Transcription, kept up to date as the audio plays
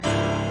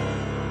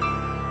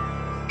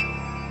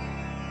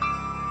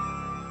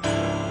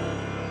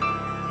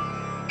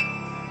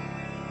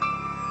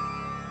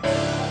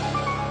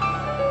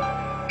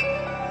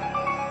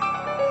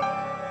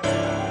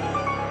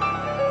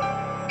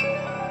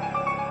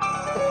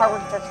part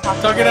where he starts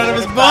talking. Talking out of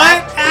his butt?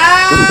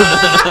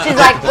 Ah! She's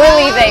like, we're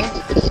leaving.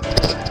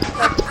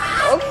 Like,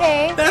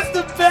 okay. That's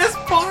the best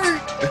part.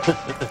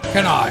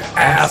 Can I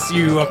ask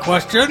you a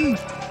question?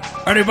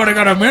 Anybody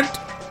got a mint?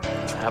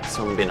 Have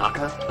some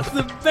binaka?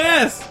 The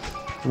best.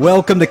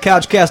 Welcome to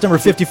Couchcast number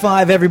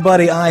 55,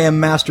 everybody. I am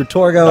Master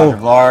Torgo.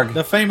 Dr. Varg.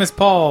 The famous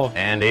Paul.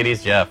 And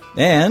 80s Jeff.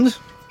 And...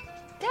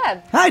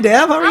 Deb. Hi,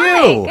 Deb. How are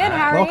Hi, you? good.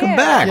 How are Welcome you?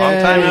 back. Long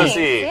time no Thanks.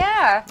 see.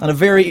 Yeah. On a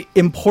very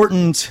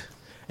important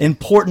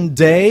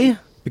day,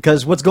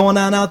 because what's going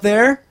on out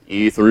there?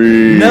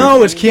 E3.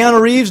 No, it's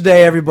Keanu Reeves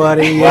Day,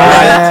 everybody. Is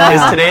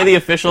Yeah. today the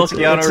official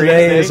Keanu Reeves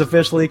Today Day? is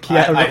officially I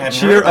hadn't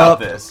Cheer heard about Up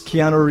this.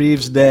 Keanu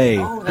Reeves Day.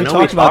 Oh, we I know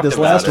talked we about this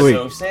last it. week.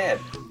 So sad.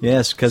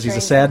 Yes, because he's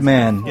a Strange. sad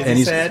man, Is and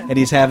he sad?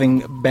 he's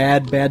having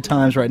bad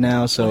times right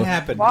now. So, What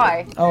happened?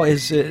 Why? oh,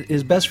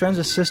 his best friend's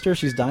a sister.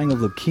 She's dying of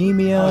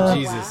leukemia. Oh,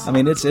 Jesus. I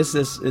mean, it's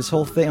this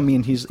whole thing. I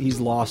mean, he's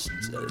lost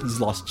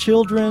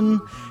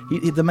children.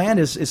 The man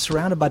is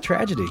surrounded by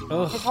tragedy.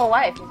 His whole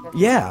life. He's been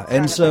Yeah,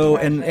 and surrounded so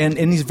by and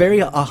tragedy. he's very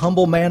a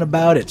humble man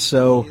about it.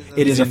 So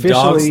it is He's in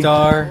officially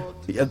Dogstar.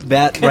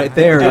 that right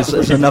there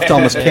is enough to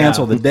almost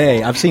cancel the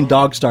day. I've seen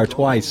Dogstar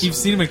twice. You've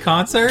seen him in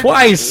concert?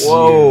 Twice.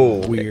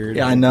 Whoa. Weird.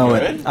 Yeah, I know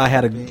Good. it. I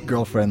had a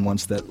girlfriend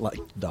once that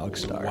liked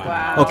Dogstar.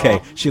 Wow. Okay,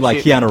 she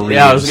liked Keanu Reeves.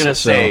 Yeah, I was gonna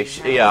so-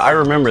 say. I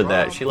remember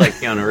that. She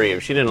liked Keanu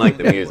Reeves. She didn't like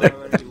the music.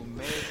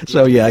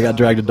 So yeah, I got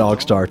dragged to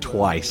Dogstar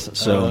twice.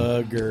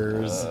 So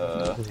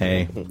Buggers.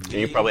 hey,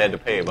 You probably had to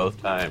pay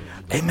both times.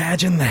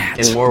 imagine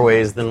that. In more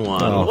ways than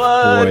one. Oh,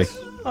 What? boy.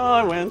 Oh,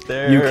 I went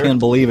there. You can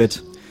believe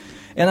it.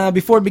 And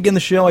before we begin the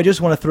show, I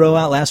just want to throw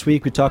out, last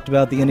week we talked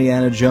about the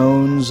Indiana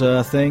Jones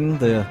thing,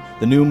 the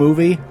new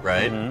movie.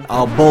 Right?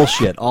 Oh,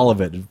 bullshit, all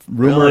of it.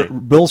 Rumor, Really?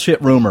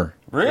 bullshit rumor.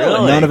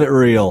 Really? None of it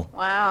real.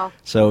 Wow.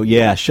 So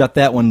yeah, shut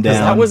that one 'Cause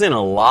down. that was in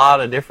a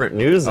lot of different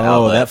news Oh,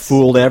 outlets. that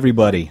fooled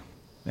everybody.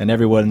 And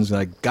everyone's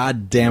like,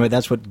 God damn it,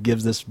 that's what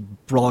gives this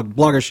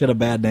blogger shit a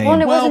bad name. Well,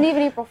 and it Well- wasn't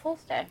even April Fool's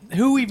Day.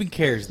 Who even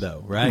cares,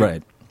 though, right?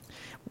 Right.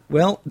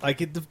 Well, Like,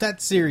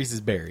 that series is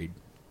buried.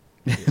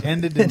 It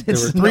ended. There were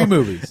it's three no-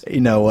 movies.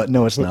 You know what?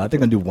 No, it's not. They're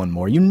going to do one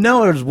more. You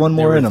know there's one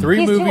There more were in them.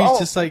 three He's too movies, old.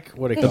 just like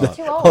what it He's called.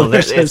 too Oh, old.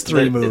 there's It's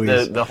three the,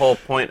 movies. The whole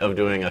point of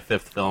doing a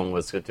fifth film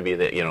was to be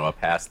that, a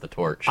pass the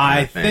torch. I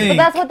kind of thing. But think.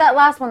 that's what that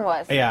last one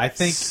was. Yeah, I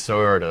think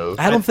Sort of.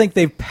 I don't think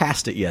they've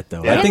passed it yet,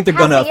 though. Yeah. I think they're They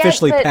going to didn't pass it yet,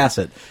 officially but- pass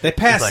it. they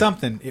passed like-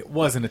 something. It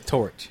wasn't a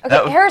torch. Okay,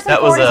 That- Harrison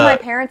that was Ford is a- my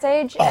parents'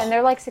 age, and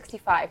they're like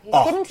 65. He's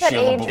getting to that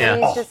Sheila age where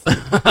LaBeouf. he's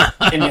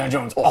just... Indiana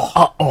Jones.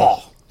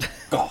 Oh.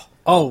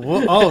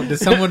 Did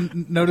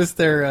someone notice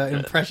their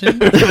impression?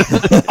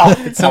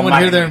 Did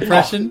someone hear their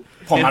impression?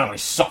 Paul Manley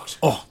sucks.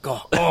 Oh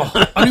God!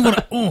 Oh, I don't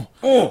want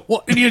to.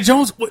 What? Indiana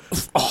Jones? What?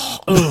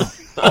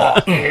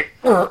 I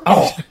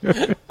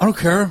don't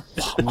care.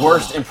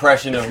 Worst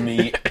impression of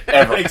me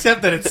ever.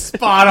 Except that it's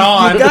spot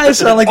on. You guys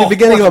sound like the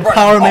beginning of a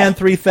Power Man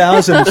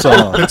 3000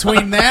 song.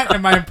 Between that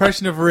and my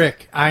impression of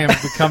Rick, I am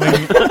becoming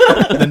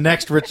the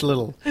next Rich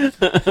Little. Here,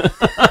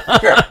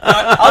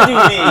 I'll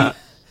do me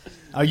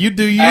Oh, you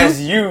do you? as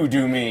you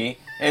do me,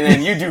 and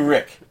then you do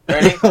Rick.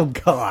 Ready? Oh,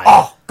 God.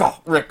 Oh, God,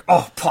 Rick.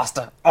 Oh,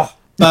 pasta. Oh,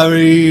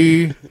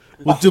 Barry,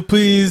 would you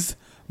please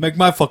make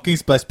my fucking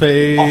splash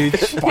page?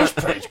 splash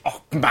page.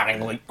 Oh,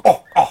 Manley.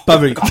 Oh.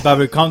 Barry,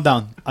 calm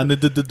down. I need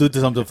to do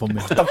something for me.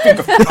 The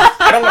finger feet.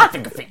 I don't like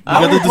finger feet. You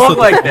gotta do talk something.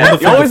 like that. I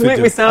want You always the make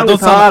me fidget. sound I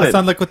don't retarded. I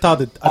sound like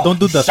retarded. I don't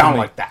do that Sound for me.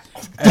 like that.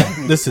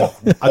 Listen,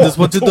 I just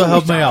want you to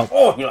help me out.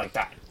 Oh, you like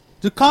that.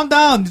 Just calm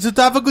down. Just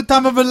have a good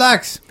time and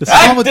relax. What's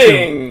wrong with you?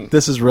 Acting.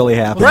 This is really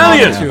happening.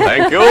 Brilliant! you?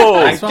 Thank you!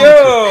 What's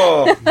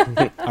wrong with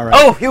you? Yo.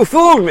 Oh, you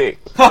fooled me!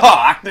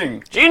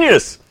 Acting.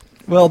 Genius!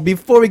 Well,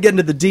 before we get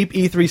into the deep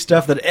E3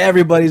 stuff that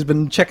everybody's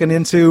been checking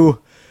into,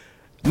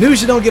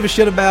 news you don't give a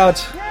shit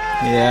about.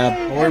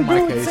 Yeah. Or in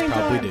my case,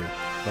 probably do.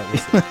 But we'll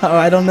see. Oh,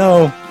 I don't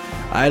know.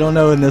 I don't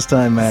know in this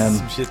time, man.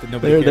 Some shit that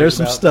nobody There's cares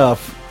some about.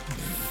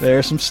 stuff.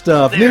 There's some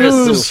stuff. There's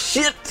some News.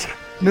 shit!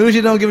 News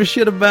you don't give a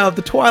shit about.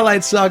 The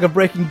Twilight Saga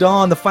Breaking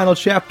Dawn, the final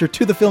chapter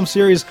to the film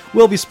series,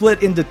 will be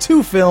split into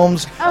two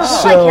films. Oh,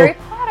 just so like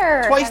Harry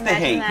Potter. Twice I the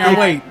imagine hate. that. Now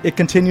wait, it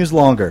continues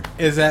longer.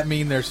 does that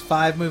mean there's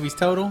 5 movies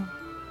total?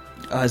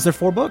 Is there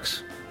 4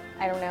 books?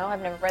 I don't know.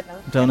 I've never read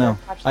them. Don't know. Never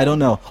watched I don't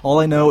them. know. All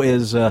I know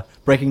is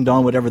Breaking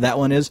Dawn, whatever that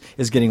one is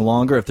getting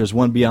longer. If there's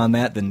one beyond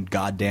that, then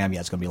goddamn, yeah,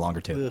 it's going to be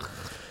longer too.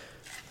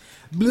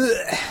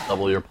 Blech.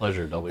 Double your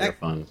pleasure, double your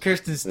fun.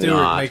 Kirsten Stewart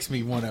Not. makes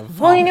me want to.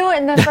 Well, you know what?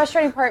 And the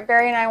frustrating part,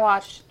 Barry and I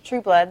watched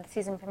True Blood, the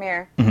season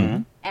premiere,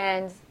 and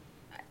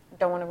I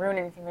don't want to ruin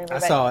anything for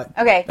anybody. I saw it.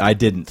 Okay. I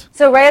didn't.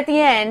 So right at the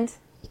end,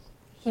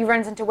 he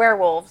runs into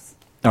werewolves.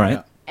 All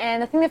right.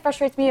 And the thing that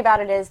frustrates me about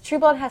it is True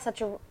Blood has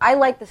such a... I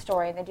like the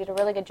story. They did a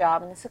really good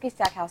job. And the Sookie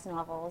Stackhouse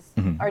novels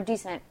are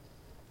decent.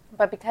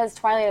 But because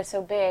Twilight is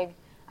so big,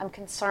 I'm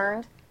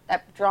concerned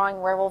that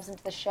drawing werewolves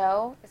into the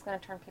show is going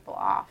to turn people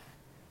off.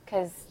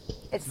 Because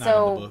it's not in the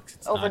so books.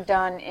 It's not.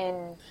 overdone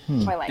in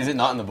Twilight. Is it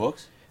not in the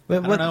books?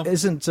 But don't know.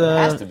 isn't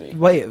has to be.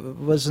 wait,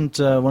 wasn't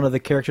one of the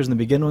characters in the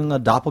beginning a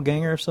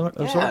doppelganger of sorts?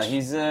 Yeah, he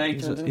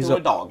turns into a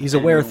dog. He's a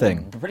and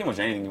were-thing. Pretty much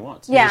anything he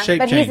wants. Yeah, shape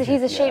but changer.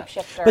 he's a Yeah.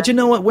 shapeshifter. But you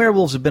know what?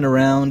 Werewolves have been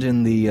around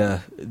in the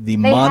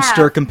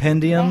monster have.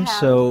 compendium, They have.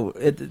 so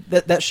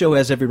that show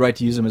has every right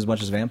to use them as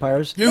much as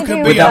vampires. You They can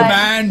do, be a but-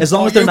 man, As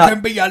long or as they're you not-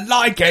 can be a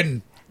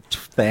lichen.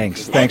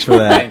 Thanks for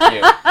that. Thank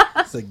you.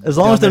 As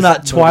long as they're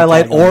not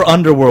Twilight or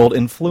Underworld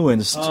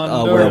influenced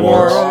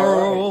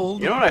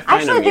werewolves. You know what I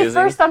find Actually, the amusing?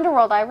 first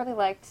Underworld, I really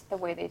liked the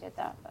way they did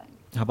that. But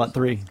How about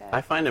 3?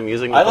 I find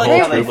amusing I with like the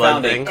how whole they True Blood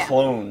found a thing.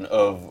 clone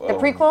of The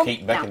prequel?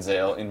 Kate No.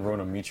 Beckinsale in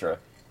Rona Mitra.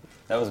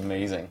 That was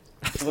amazing.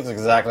 She looks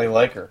exactly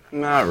like her.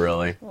 Not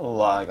really. A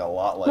lot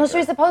like well, her.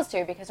 she's supposed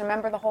to, because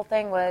remember the whole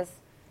thing was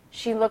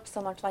she looked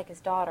so much like his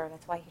daughter.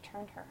 That's why he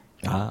turned her.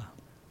 Ah.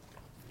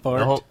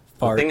 The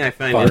thing I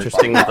find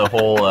interesting with the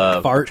whole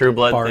True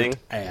Blood thing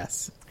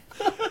ass.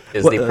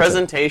 is What- the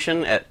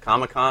presentation at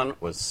Comic-Con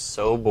was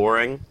so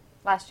boring.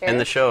 Last year. And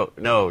the show,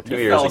 no, 2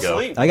 You years fell ago.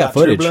 asleep. I got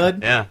True footage.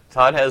 Blood. Yeah,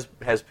 Todd has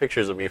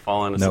pictures of me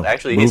falling asleep. No,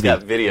 Actually, he's movie.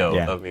 got video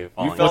Yeah. of me You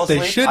falling fell What they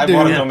asleep? should I do-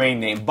 bought a Yeah. domain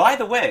name. By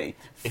the way,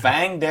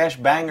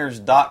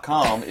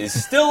 fang-bangers.com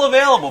is still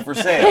available for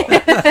sale.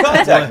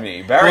 Contact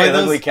me, Barry at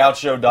those-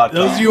 uglycouchshow.com.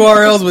 Those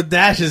URLs with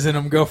dashes in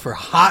them go for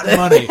hot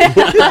money.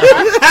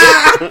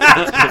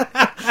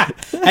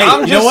 Hey,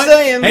 I'm you just know what?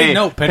 saying. Hey,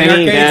 no, Penny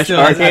Penny Arcade Dash still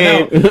has, I know.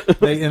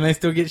 Arcade. And they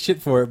still get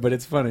shit for it, but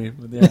it's funny.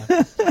 But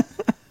yeah.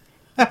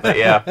 But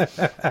yeah,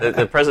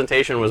 the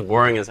presentation was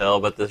boring as hell,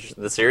 but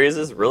the series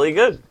is really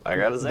good. I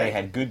gotta say, They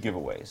had good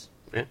giveaways.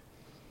 yeah,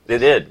 they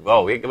did.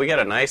 Well, we got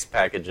a nice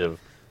package of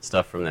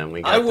stuff from them.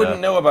 We got, I wouldn't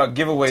know about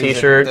giveaways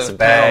T-shirts, at the a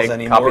bag, panels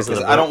anymore copies of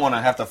because the I book. don't want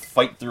to have to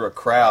fight through a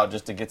crowd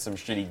just to get some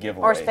shitty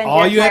giveaway. or spend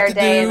All your you have entire to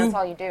day, do, and that's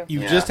all you do.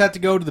 You Yeah. just have to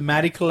go to the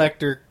Matty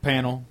Collector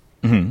panel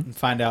and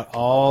find out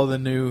all the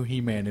new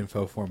He-Man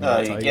info for me.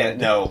 That's all you yeah, gotta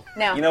do. no.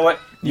 No. You know what?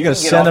 You gotta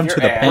can get send off them your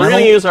to the ass. panel? We're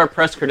gonna use our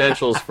press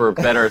credentials for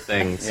better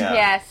things. Yeah.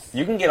 Yes.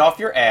 You can get off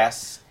your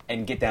ass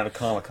and get down to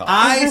Comic-Con.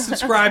 I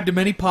subscribe to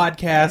many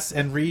podcasts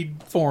and read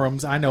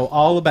forums. I know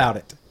all about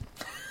it.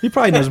 He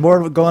probably knows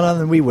more going on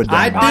than we would.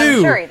 I Daniel. Oh, I'm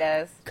do. sure he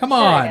does. Come Sure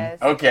he on.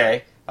 does.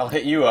 Okay, I'll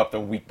hit you up the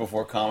week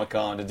before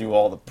Comic-Con to do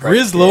all the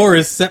press. Grizzlore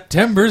is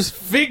September's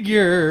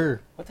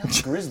figure. What the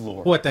hell's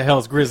Grizzlore? What the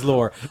hell's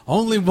Grizzlore?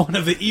 Only one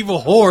of the evil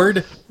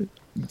horde.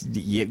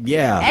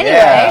 Yeah. Anyway,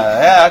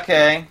 Yeah,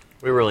 okay.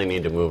 We really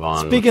need to move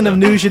on. Speaking with of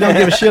the- news you don't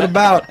give a shit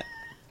about,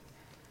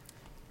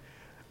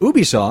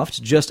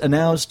 Ubisoft just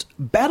announced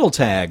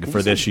BattleTag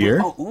for this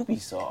year. Oh,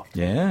 Ubisoft. I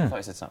Yeah. thought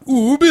I said something.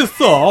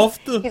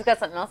 Ubisoft. he's got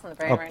something else in the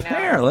brain right now.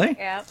 Apparently.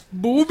 Yeah.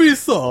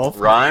 Ubisoft.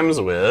 rhymes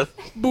with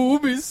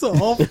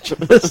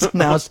Ubisoft. Just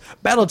announced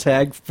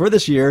BattleTag for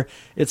this year.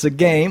 It's a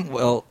game,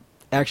 well,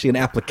 actually an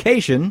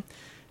application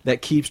that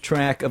keeps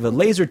track of a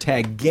laser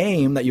tag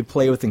game that you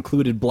play with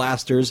included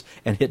blasters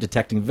and hit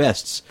detecting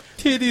vests.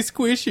 Titty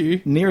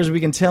squishy. Near as we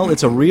can tell,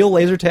 it's a real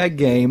laser tag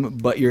game,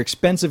 but your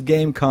expensive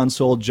game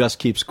console just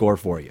keeps score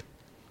for you.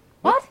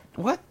 What?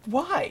 What?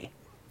 Why?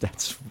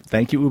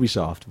 Thank you,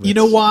 Ubisoft. You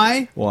know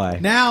why? Why?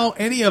 Now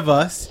any of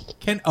us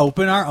can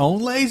open our own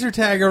laser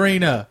tag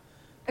arena.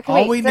 Okay,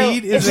 All wait, we so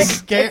need is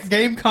it's a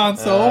game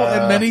console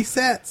and many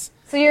sets.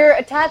 So you're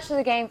attached to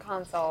the game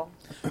console.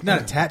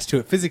 Not attached to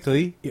it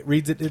physically. It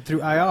reads it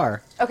through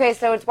IR. Okay,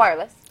 so it's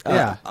wireless.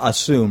 Yeah.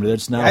 Assumed.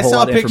 There's not I a whole saw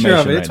lot a of picture information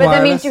of it. right It's But now. that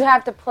wireless. means you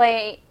have to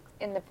play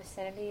in the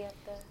vicinity of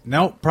the...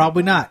 No,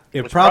 probably not.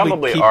 It It's probably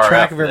probably keep RF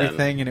track of then.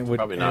 everything, and it would,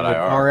 Probably and not it would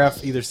IR.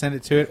 RF either send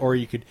it to it, or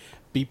you could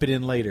beep it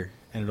in later,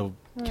 and it'll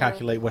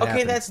calculate what Okay,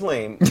 happened. that's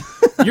lame.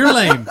 You're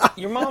lame.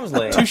 Your mom's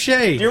lame. Touche.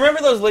 Do you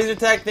remember those laser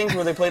tag things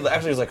where they played?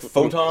 Actually, it was like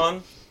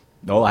Photon.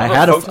 Oh, I Remember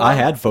had Photon? I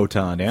had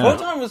Photon, yeah.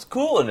 Photon was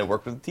cool and it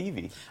worked with the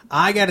TV.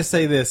 I got to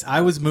say this.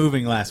 I was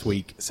moving last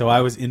week, so I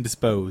was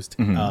indisposed.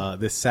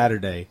 This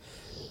Saturday,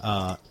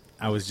 I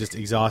was just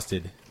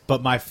exhausted.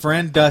 But my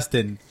friend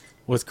Dustin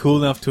was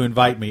cool enough to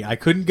invite me. I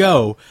couldn't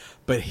go,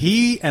 but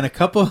he and a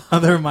couple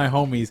other of my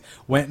homies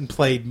went and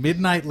played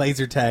Midnight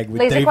Laser Tag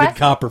with Laser David Quest?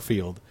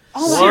 Copperfield.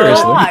 Oh my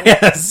Seriously? god!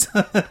 Yes.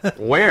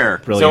 where?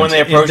 Brilliant. So when they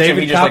In approached him,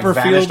 David he just like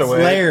Copperfield's vanished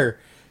away. lair.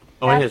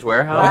 Oh, in his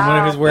warehouse. In one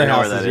of his Wow.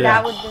 warehouses, I know where that is. yeah.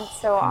 That would have been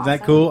so awesome. Is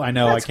that cool? I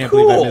know. That's I can't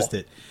believe I cool. missed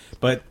it.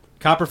 But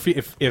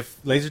Copperfield, if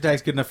laser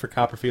tag's good enough for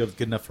Copperfield, it's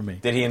good enough for me.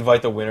 Did he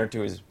invite the winner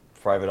to his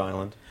private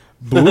island?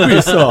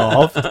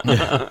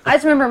 Ubisoft. I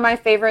just remember my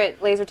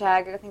favorite laser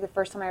tag. I think the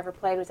first time I ever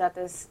played was at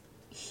this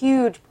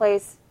huge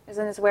place. It was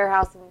in this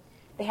warehouse, and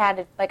they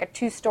had like a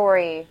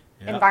 2-story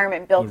Yeah.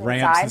 environment built With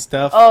inside. ramps and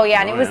stuff. Oh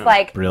yeah, and Oh, it was yeah.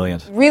 like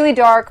Brilliant. really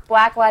dark,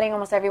 black lighting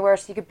almost everywhere,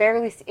 so you could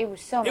barely see. It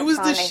was so much It was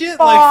fun. the They shit,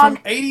 fog. like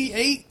from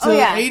 88 to Oh,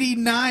 yeah.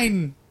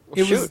 89. It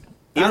was. shoot.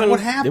 I don't know Even- what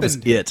It happened. was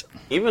it.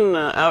 Even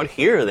out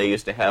here, they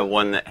used to have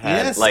one that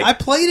had Yes, like I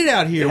played it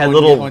out here. it had one-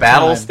 little one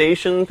battle time.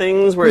 station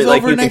things where It was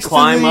like over you could next to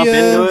climb the, up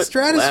into it.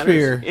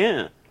 Stratosphere. Ladders.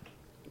 Yeah,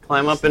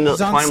 climb up into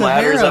was on climb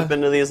ladders Sahara. up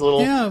into these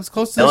little Yeah, it was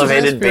close to the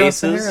elevated Stratosphere on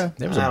bases. Sahara.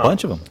 There was a Wow.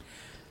 bunch of them.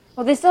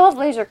 Well, they still have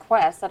Laser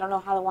Quest. I don't know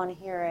how the one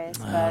here is,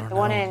 but the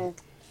one in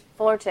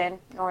Fullerton,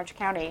 Orange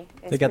County.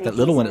 Is They got that pretty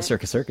little one at decent.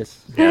 Circus Circus.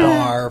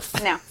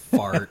 Barf. No.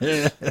 Fart.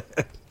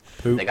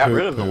 Poop, They got poop,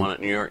 rid of the poop. one at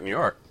New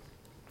York.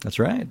 That's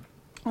right.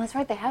 Well, that's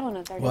right. They had one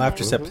up there. Well, didn't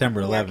after they?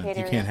 September The 11th, arcade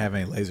you area. can't have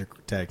any laser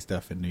tag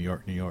stuff in New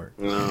York, New York.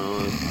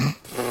 No.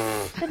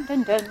 Dun,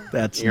 dun, dun.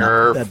 That's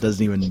Yerp. that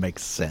doesn't even make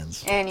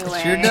sense. Anyway.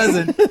 Sure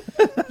doesn't.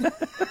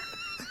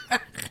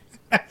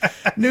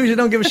 News you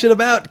don't give a shit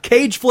about.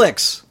 Cage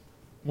flicks.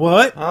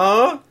 What?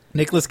 Huh?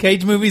 Nicolas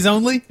Cage movies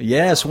only?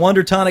 Yes,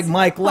 Wonder Tonic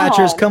Mike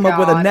Latcher's Oh, come up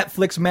with a God.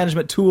 Netflix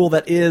management tool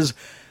that is,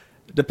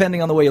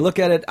 depending on the way you look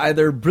at it,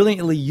 either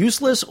brilliantly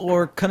useless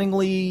or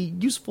cunningly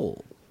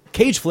useful.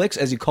 Cage Flicks,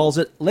 as he calls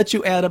it, lets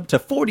you add up to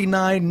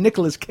 49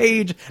 Nicolas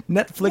Cage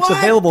Netflix What?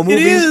 available It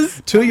movies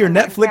is? to your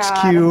Netflix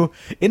God. queue.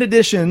 In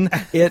addition,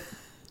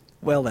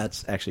 well,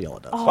 that's actually all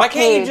it does. Oh, Why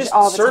can't you Cage just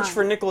all the search time.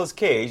 for Nicolas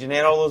Cage and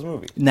add all those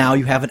movies? Now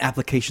you have an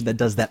application that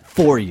does that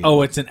for you,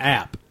 Oh, it's an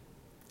app.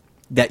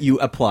 that you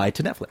apply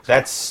to Netflix.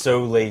 That's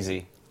so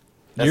lazy.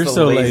 That's You're the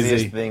so laziest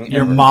lazy. thing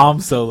Your ever.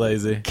 mom's so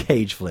lazy.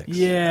 Cage Flicks.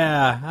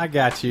 Yeah, I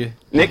got you.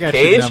 Nick I got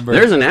your Cage? number.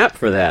 There's an app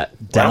for that.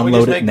 Why don't we Download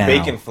just it make now.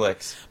 bacon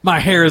flicks? My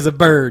hair is a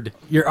bird.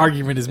 Your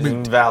argument is It's moot.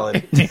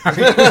 invalid. Your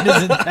argument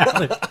is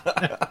invalid.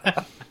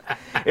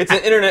 It's an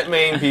internet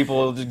meme,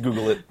 people. Just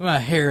Google it. My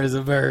hair is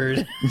a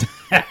bird.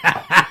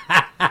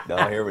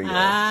 No, here we go.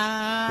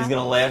 He's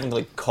gonna laugh until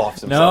he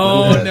coughs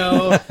himself. No,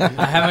 no.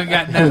 I haven't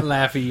gotten that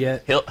laughy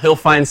yet. He'll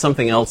find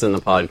something else in the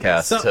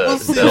podcast We'll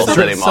see. that'll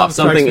set him off.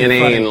 Something strikes me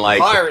inane funny. like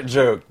Pirate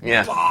joke.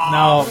 yeah.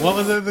 No, what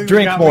was it? that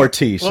Drink got more me?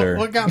 tea, What- sir.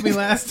 What got me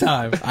last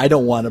time? I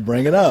don't want to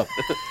bring it up.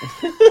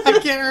 I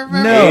can't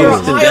remember. No.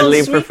 It's to Mild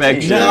deadly sweet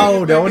perfection. tea.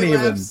 No, don't Make me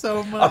laugh even.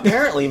 So much.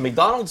 Apparently,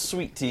 McDonald's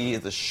sweet tea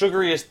is the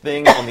sugariest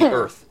thing on the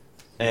earth.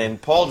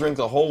 And Paul drinks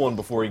a whole one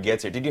before he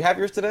gets here. Did you have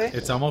yours today?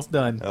 It's almost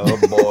done. Oh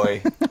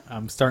boy.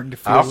 I'm starting to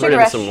I'll feel put in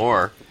rush. some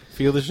more.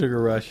 the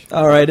sugar rush.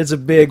 All right, it's a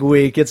big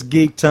week. It's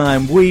Geek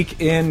Time.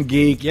 Week in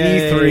Geek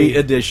Yay. E3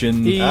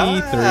 edition.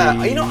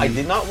 E3. You know, I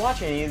did not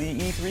watch any of the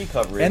E3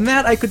 coverage. And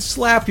that I could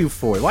slap you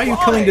for. Why are you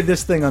Why? coming to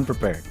this thing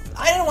unprepared?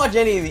 I didn't watch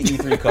any of the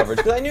E3 coverage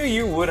because I knew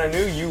you would. I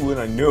knew you would.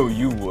 I know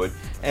you would.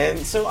 And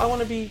so I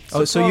want to be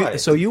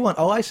surprised. So you want?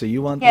 Oh, I see.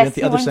 You want Yes,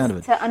 the he other wants side of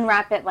it. to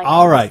unwrap it like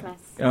All right.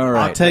 Christmas. All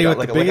right. I'll tell you what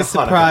Like the a- like a biggest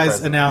Hanukkah surprise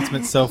present.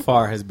 announcement so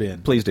far has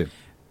been. Please do.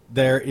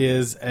 There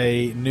is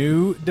a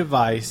new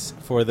device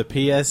for the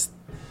PS3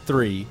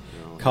 we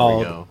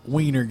called go.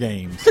 Wiener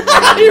Games.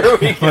 Here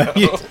we go. What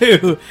you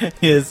do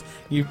is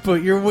you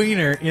put your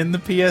wiener in the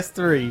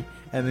PS3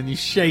 and then you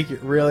shake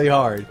it really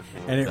hard,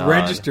 and it God.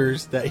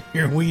 registers that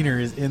your wiener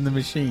is in the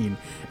machine.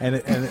 And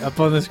up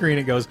on the screen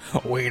it goes,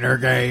 Wiener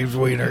Games,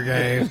 Wiener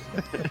Games.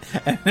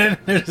 And then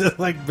there's just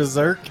like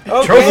Berserk.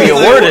 Okay. Trophy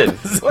awarded.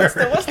 What's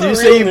the Did you real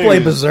say you play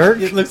news? Berserk?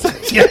 It looks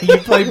like you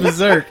play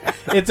Berserk.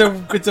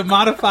 It's a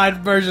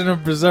modified version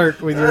of Berserk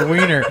with your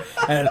wiener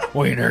and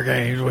Wiener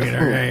Games,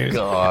 Wiener Games.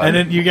 God. And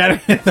then you got to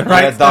hit the I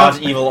right got Dodge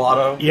stuff. Evil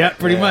Auto. Yep,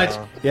 pretty Yeah.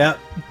 much. Yep.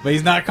 But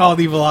he's not called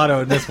Evil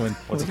Otto in this one.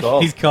 What's it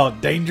called? He's called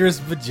Dangerous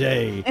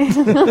Vajay.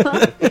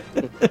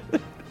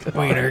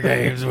 Wiener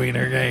Games,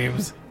 Wiener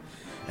Games.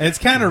 And it's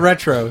kind of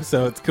retro,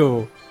 so it's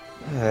cool.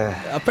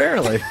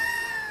 Apparently.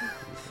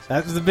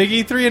 That was the big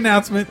E3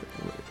 announcement.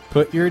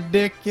 Put your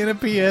dick in a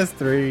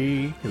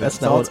PS3. That's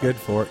not all what- it's good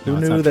for. Who No,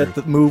 it's knew not that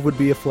true. the move would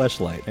be a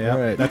fleshlight? Yeah, All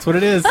right. that's what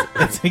it is.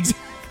 That's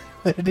exactly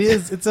what it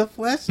is. It's a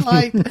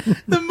flashlight.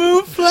 The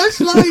Move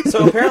flashlight.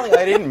 So apparently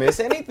I didn't miss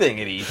anything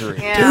at E3.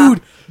 Yeah.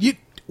 Dude,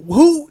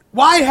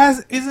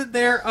 isn't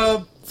there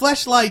a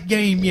flashlight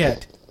game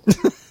yet?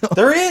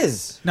 There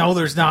is. No,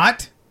 there's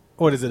not.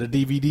 What is it? A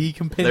DVD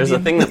compendium? There's a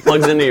thing that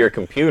plugs into your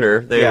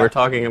computer. They Yeah. were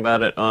talking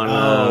about it on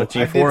Oh, I did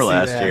G4 see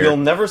last that. year. You'll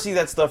never see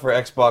that stuff for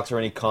Xbox or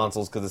any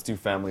consoles because it's too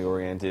family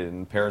oriented,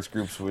 and parents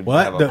groups would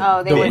What? have The, a.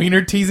 Oh, they the would-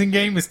 wiener teasing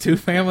game is too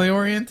family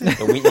oriented?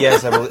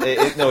 Yes,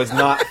 no, it's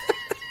not.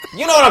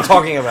 You know what I'm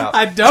talking about.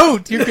 I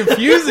don't. You're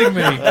confusing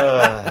me.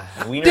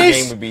 Wiener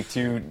This- game would be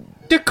too.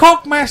 The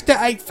Cockmaster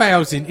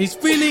 8000 is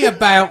really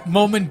about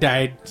mum and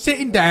dad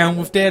sitting down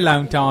with their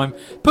alone time,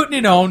 putting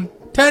it on,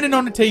 turning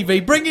on the TV,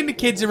 bringing the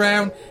kids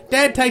around.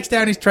 Dad takes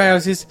down his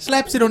trousers,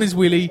 slaps it on his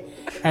willy,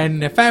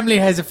 and the family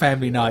has a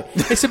family night.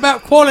 It's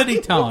about quality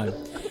time.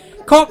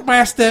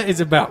 Cockmaster is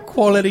about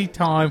quality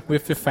time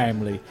with the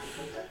family.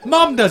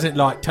 Mum doesn't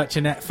like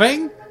touching that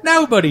thing.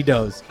 Nobody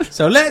does.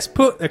 So let's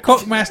put the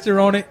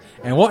Cockmaster on it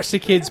and watch the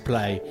kids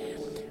play.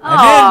 And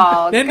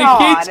Oh, then the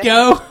God. kids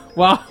go,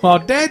 while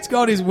Dad's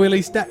got his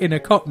willy stuck in a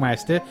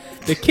Cockmaster,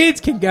 the kids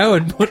can go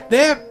and put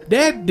their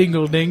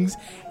dingle-dings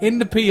in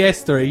the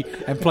PS3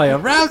 and play a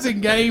rousing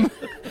game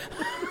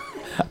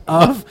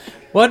of,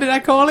 what did I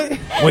call it?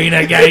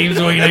 Wiener Games,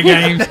 Wiener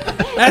Games.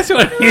 That's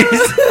what it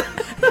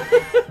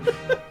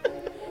is.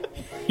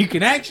 You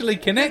can actually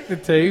connect the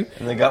two,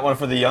 And they got one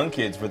for the young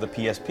kids for the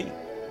PSP.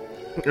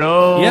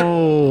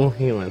 Oh,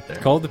 he went there.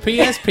 called the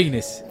PS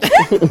Penis.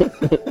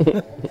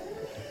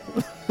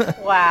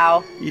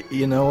 Wow.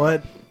 You know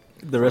what?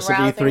 The rest of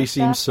Rousing E3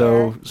 seems stuff,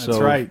 or- That's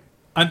right.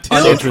 Until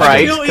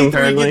Uninteresting. E3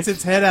 Comparatively. gets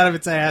its head out of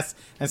its ass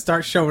and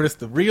starts showing us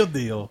the real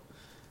deal.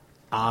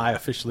 I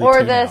officially Or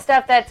tune the out.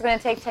 stuff that's going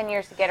to take 10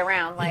 years to get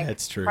around, like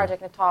that's true.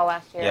 Project Natal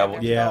last year. Yeah,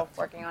 They're yeah. still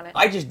working on it.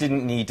 I just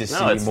didn't need to see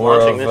it's more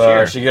launching of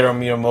this year. Shigeru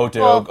Miyamoto Well,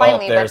 go up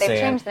finally, there but they've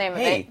saying, changed the name of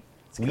hey,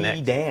 it. Wii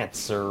Kinect.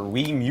 Dance or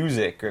Wii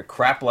Music or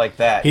crap like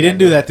that. He didn't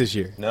do that this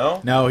year. No?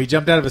 No, he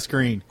jumped out of a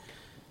screen.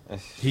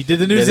 He did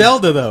the new That is-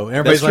 Zelda, though.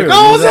 Everybody's That's like, true,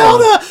 oh, new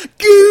Zelda!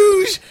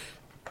 Goosh!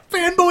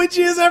 Fanboy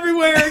jizz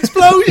everywhere!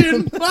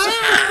 Explosion!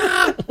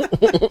 Ah!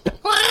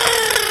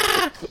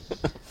 Ah!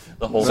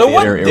 The whole So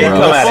what theater did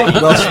come erupts. out of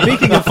E3? Well,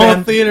 speaking of Whole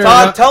fan, theater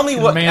Todd, tell me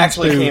what man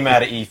actually spoof. came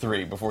out of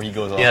E3 before he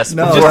goes on. Yes.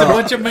 No, Just well, a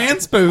bunch of man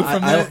spoof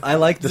from I, the I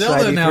like the Zelda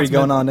side E3 announcement.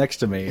 going on next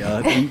to me.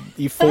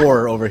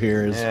 E4 over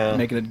here is Yeah.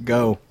 making it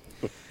go.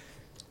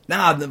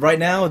 Right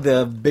now,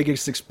 the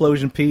biggest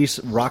explosion piece,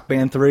 Rock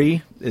Band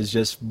 3, is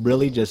just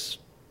really just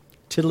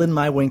tiddling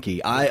my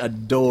winky. I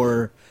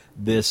adore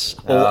this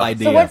whole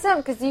idea. So what's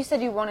because you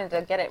said you wanted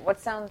to get it.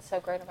 What sounds so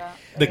great about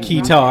The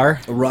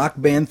guitar. Rock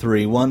Band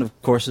 3, one, of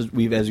course, as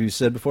we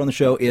said before on the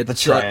show, The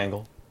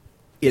triangle.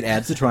 it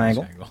adds the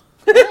triangle.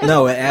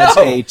 No, it adds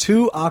a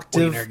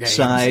 2-octave Wiener games.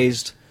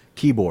 sized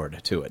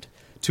keyboard to it.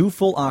 2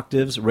 full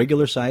octaves,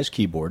 regular sized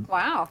keyboard.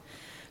 Wow.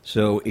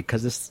 So,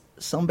 because this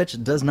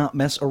sumbitch does not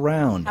mess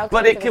around. How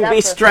But it expensive can is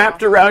be that for a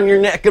strapped phone? around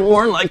your neck and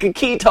worn like a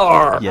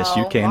guitar. Yes,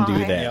 you Oh can do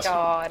my that.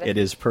 God. It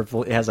is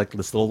perfect. It has like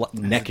this little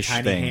neckish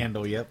Tiny thing.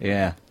 handle, yep.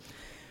 Yeah.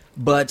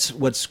 But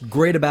what's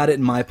great about it,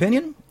 in my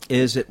opinion,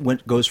 is it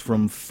goes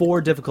from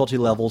 4 difficulty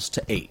levels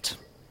to 8.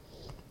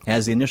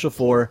 Has the initial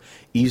 4,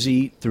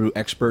 easy through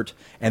expert,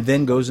 and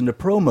then goes into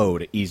pro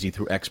mode, easy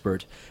through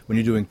expert. When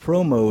you're doing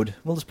pro mode,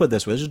 well, let's put it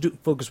this way. Let's just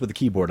focus with the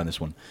keyboard on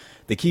this one.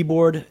 The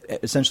keyboard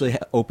essentially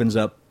opens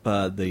up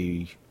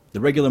the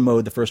regular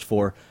mode, the first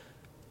 4,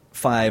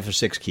 5 or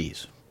 6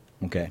 keys.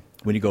 Okay.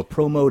 When you go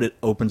pro mode, it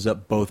opens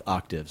up both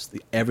octaves.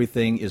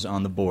 Everything is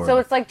on the board. So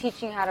it's like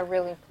teaching you how to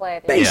really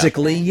play.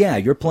 Basically, yeah,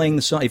 you're playing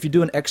the song. If you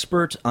do an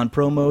expert on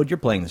pro mode, you're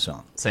playing the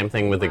song. Same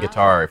thing with the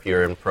guitar. If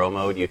you're in pro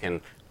mode, you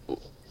can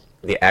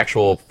the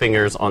actual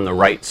fingers on the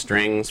right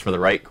strings for the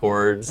right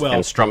chords Well,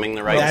 and strumming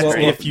the right That's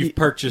strings. if you've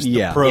purchased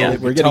Yeah, the pro Yeah.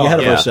 we're getting ahead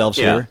of Yeah, ourselves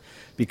yeah. here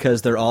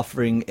because they're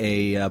offering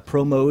a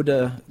pro mode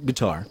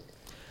guitar.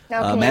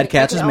 Now, can Mad you,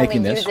 Catz you is can making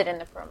only this. use it in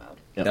the pro mode.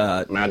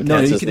 Yep. Mad No,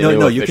 Catz you is can, the no, new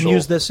no, you can official-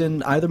 use this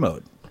in either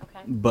mode,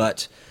 Okay.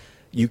 but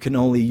you can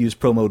only use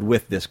pro mode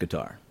with this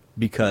guitar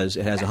because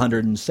it has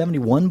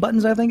 171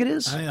 buttons. I think it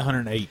is I think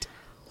 108.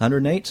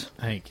 108.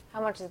 I think.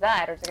 How much is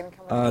that? Or is it going to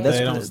come with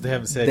That's They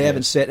haven't said They yet.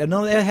 haven't said.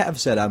 No, they have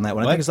said on that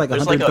one. I What? think it's like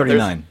There's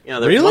 139.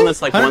 There's Really? one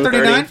that's like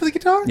 139 130. for the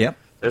guitar? Yep.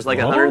 There's like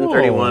Whoa.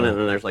 131, and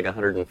then there's like a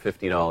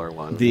 $150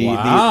 one. The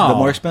Wow.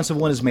 more expensive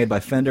one is made by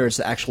Fender. It's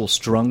the actual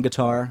strung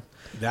guitar.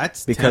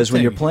 That's Because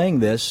when you're tempting. playing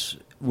this,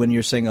 when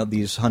you're saying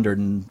these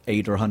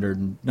 108 or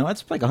 100, no,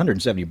 it's like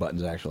 170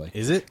 buttons actually.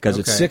 Is it? Because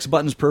it's Okay. 6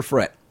 buttons per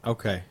fret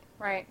Okay.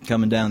 Right.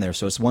 coming down there,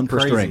 so it's 1 per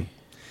Crazy. string.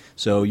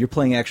 So you're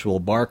playing actual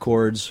bar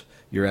chords.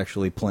 You're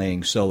actually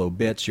playing solo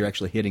bits. You're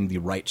actually hitting the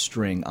right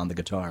string on the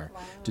guitar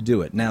to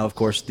do it. Now, of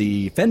course,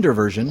 the Fender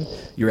version,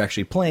 you're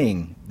actually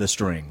playing the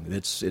string.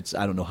 It's.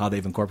 I don't know how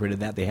they've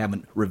incorporated that. They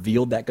haven't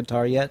revealed that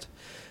guitar yet,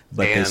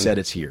 but they And- said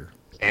it's here.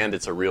 And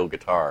it's a real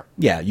guitar.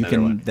 Yeah, you Another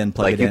can one. then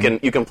plug like it you in. can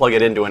you can plug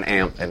it into an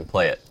amp and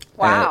play it.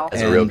 Wow.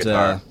 As a real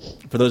guitar.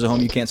 For those at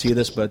home, you can't see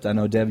this, but I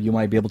know, Deb, you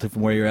might be able to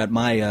from where you're at.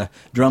 My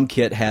drum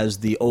kit has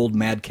the old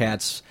Mad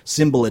Catz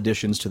cymbal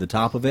additions to the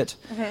top of it.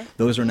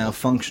 Those are now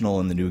functional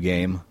in the new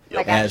game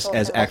Like as actual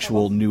cymbal actual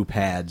symbols? new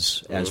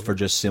pads as for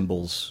just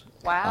cymbals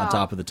Wow. on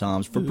top of the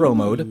toms for pro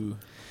mode.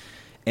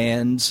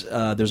 And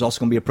there's also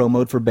going to be a pro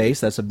mode for bass.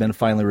 That's been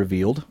finally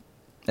revealed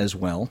as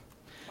well.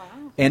 Wow.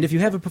 And if you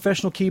have a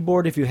professional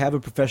keyboard, if you have a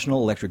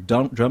professional electric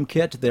drum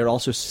kit, they're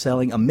also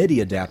selling a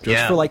MIDI adapter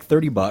Yeah. for like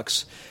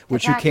 $30,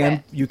 which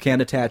Attach you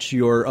can attach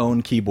your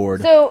own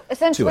keyboard. So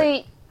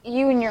essentially,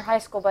 you and your high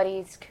school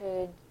buddies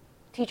could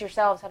teach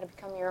yourselves how to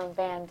become your own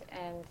band,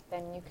 and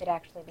then you could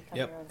actually become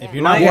your own Yep. band. If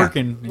you're not My-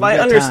 working, you My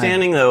got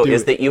understanding, time. though, Do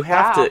is it. that you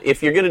have Wow. to,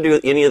 if you're going to do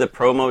any of the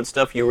pro mode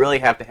stuff, you really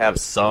have to have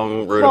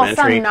some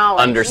rudimentary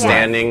knowledge,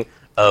 understanding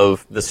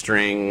of the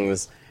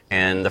strings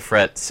and the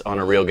frets on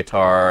a real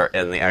guitar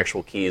and the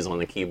actual keys on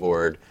the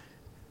keyboard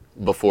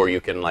before you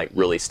can like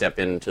really step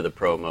into the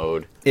pro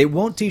mode. It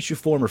won't teach you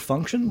form or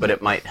function, But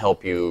it might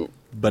help you.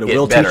 but it get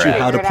will better teach you at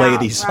it. how to Figure it play out,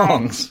 these right.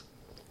 songs.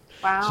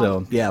 Wow.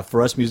 So, yeah,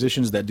 for us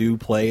musicians that do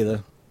play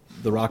the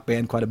rock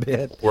band quite a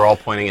bit. We're all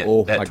pointing at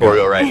Oh, my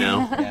Torio God. right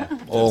now.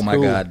 Oh, my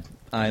cool. God.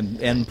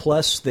 And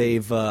plus,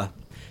 they've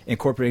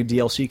incorporated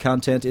DLC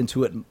content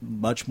into it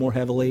much more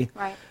heavily.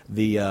 Right.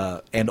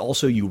 And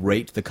also, you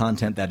rate the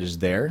content that is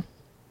there,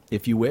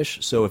 if you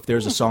wish. So if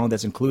there's a song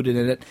that's included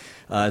in it,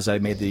 as I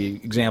made the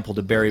example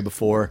to Barry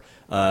before,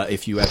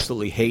 if you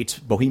absolutely hate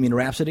Bohemian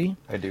Rhapsody,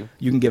 I do.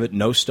 you can give it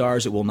no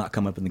stars. It will not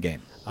come up in the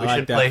game. I We like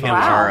should that play him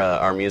function.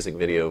 our music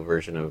video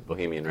version of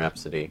Bohemian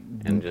Rhapsody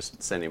and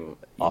just send him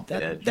off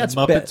the edge. That's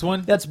Muppets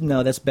one? That's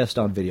best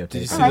on videotape. Did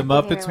you I see like the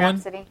Bohemian Muppets one?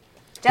 Rhapsody.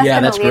 Justin, Yeah,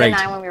 that's Alita, great. and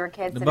I, when we were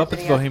kids, The did a Muppets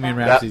video Bohemian of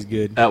that. Rhapsody's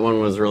good. That one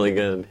was really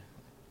good.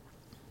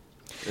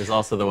 There's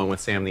also the one with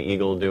Sam the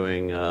Eagle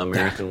doing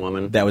American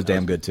Woman. That was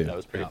damn good, too. That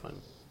was pretty fun.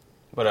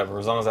 Whatever,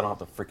 as long as I don't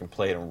have to freaking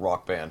play it in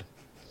Rock Band.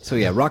 So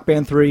yeah, Rock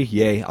Band 3,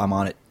 yay, I'm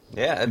on it.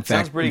 Yeah, it In sounds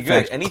fact, pretty in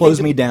good. fact,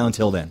 close me down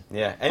till then.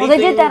 Yeah. Well, they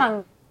did that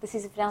on the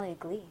season finale of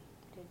Glee.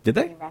 Did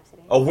they? Bohemian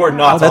Rhapsody. Oh, we're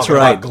not Oh, that's talking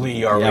right. about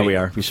Glee, are we? Yeah, we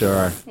are. We sure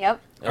are.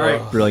 Yep. All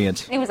right.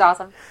 Brilliant. It was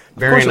awesome.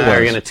 Barry course and it I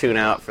are was. going to tune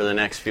out for the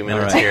next few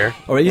minutes right. here.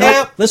 All right, you know Yeah.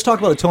 what? Let's talk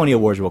about the Tony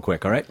Awards real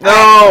quick, all right?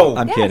 No!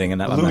 I'm Yes. kidding.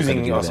 And I'm not gonna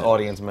Losing do us that.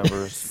 audience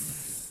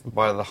members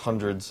by the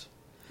hundreds.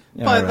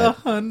 All By right. the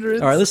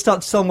hundreds. All right, let's tell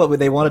them what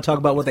they want to talk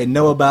about, what they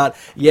know about.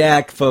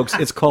 Yeah, folks,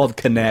 it's called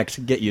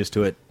Connect. Get used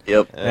to it.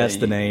 Yep. That's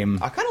the name.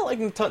 I kind of like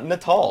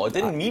Natal. It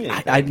didn't mean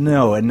anything. I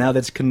know, and now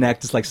that's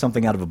Connect. It's like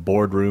something out of a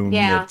boardroom.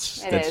 Yeah,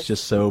 that's it that's is.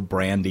 just so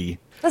brandy.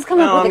 Let's come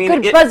Well, up I with mean, a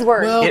good it-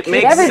 buzzword. well, It Keep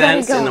makes everybody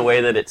sense in going. the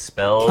way that it's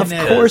spelled. Of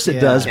Kinetic, course it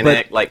yeah. does,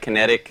 but Like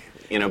kinetic,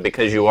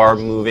 because you are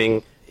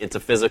moving. It's a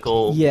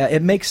physical. yeah,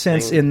 it makes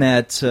sense thing. in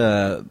that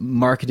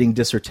marketing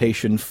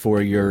dissertation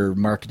for your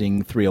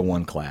marketing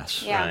 301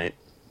 class. Yeah. Right.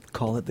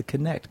 Call it the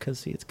Connect because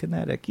see, it's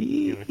kinetic.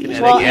 Kinetic.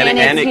 Well, and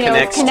and it it's,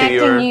 connects to connecting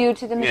your. you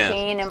to the yeah.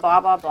 machine and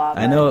blah, blah, blah.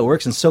 I know it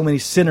works in so many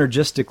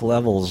synergistic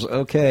levels.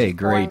 Okay,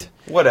 great.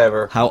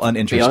 Whatever. How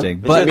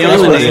uninteresting. Beyond- But It's beyond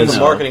just the like name, the though.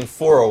 marketing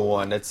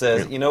 401 that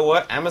says, you know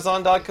what,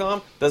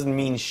 Amazon.com doesn't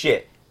mean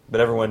shit, but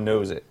everyone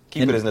knows it.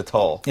 Keep And- it as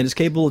Natal. and is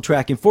capable of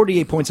tracking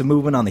 48 points of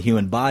movement on the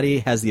human body,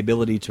 has the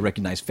ability to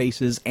recognize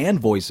faces and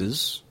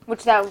voices.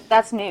 Which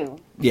that's new.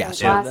 Yeah, Since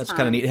so last that's time.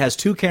 kind of neat. It has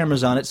 2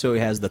 cameras on it, so it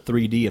has the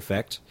 3D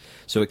effect,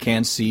 so it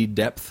can see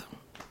depth.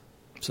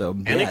 So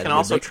And it can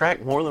also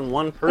track more than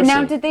one But person.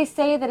 now, did they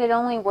say that it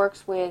only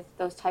works with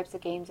those types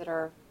of games that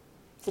are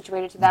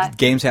situated to that?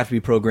 games have to be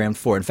programmed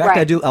for. In fact, Right.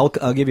 I do. I'll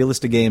give you a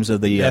list of games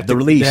of the They have the to-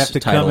 release they have to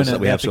titles come in that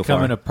we have to so come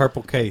far. in a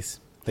purple case.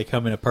 They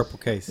come in a purple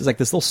case. It's like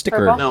this little sticker.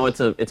 Purple? No, it's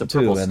a Two,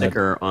 purple and then-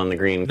 sticker on the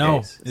green No,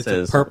 case. It it's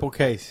says a purple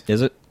case.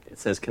 Is it? It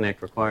says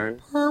connect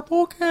required.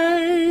 Purple case.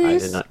 I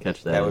did not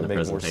catch that, That in would the make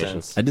more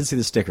presentation. sense. I did see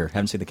the sticker.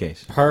 Haven't seen the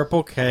case,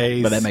 Purple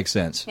case. but that makes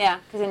sense. Yeah,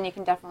 because then you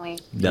can definitely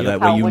Yeah, tell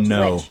that way you which is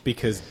know. which.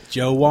 because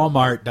Joe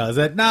Walmart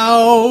doesn't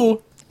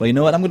know. Well, you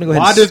know what? I'm going to go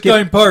ahead Why and does skip.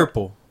 going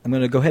purple? I'm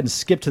going to go ahead and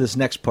skip to this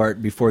next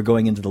part before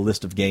going into the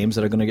list of games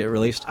that are going to get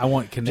released. I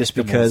want Kinectimals. Just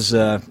because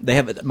they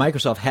have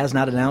Microsoft has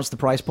not announced the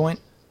price point,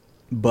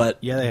 but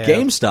Yeah, they have.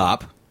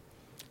 GameStop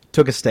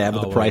took a stab at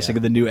Oh, the pricing yeah.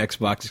 of the new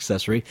Xbox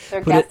accessory.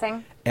 They're put it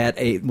guessing? at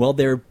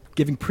they're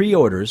giving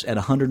pre-orders at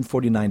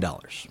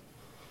 $149.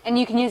 And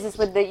you can use this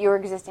with your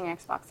existing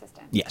Xbox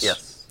system. Yes.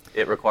 Yes.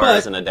 It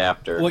requires But an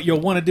adapter. What you'll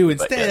want to do But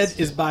instead yes.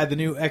 is buy the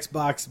new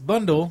Xbox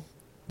bundle.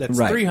 That's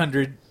Right.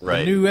 $300. Right.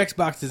 The new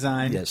Xbox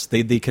design. Yes.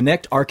 The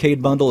Kinect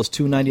Arcade bundle is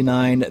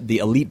 $299. The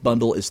Elite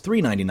bundle is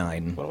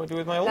 $399. What do I do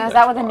with my old Now, is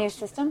that with a Xbox? new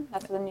system?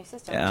 That's with a new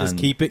system. Just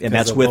keep it, and 'cause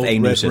that's they'll with both a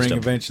new red system. ring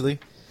eventually.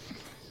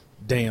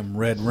 Damn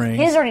red rings.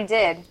 His already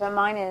did, but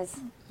mine's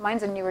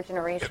a newer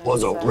generation.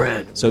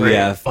 So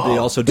yeah, they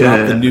also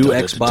dropped the new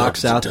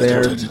Xbox out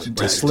there,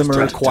 the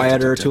slimmer,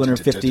 quieter,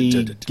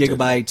 250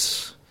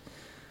 gigabytes,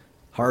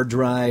 hard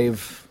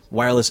drive,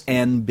 wireless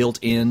N built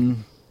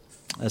in.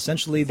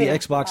 Essentially, the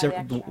See, Xbox, the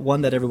extra.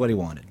 one that everybody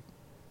wanted.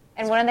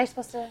 And when are they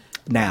supposed to?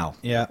 Now,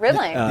 Yeah.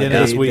 Really? Yeah, they-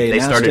 this week. they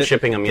announced started it.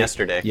 shipping them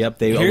yesterday. Yep,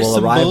 they Here's will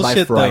some arrive by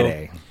bullshit, though.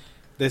 Friday.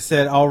 They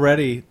said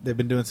already they've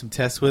been doing some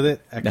tests with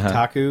it at Uh-huh.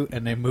 Kotaku,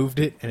 and they moved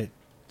it, and it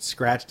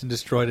scratched and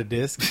destroyed a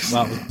disc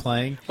while it was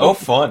playing. Oh,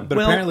 fun. But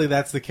Well- apparently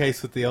that's the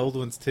case with the old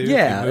ones too.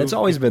 Yeah, If you it's move-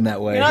 always been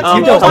that way. You're not Um,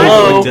 You don't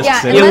hello? want to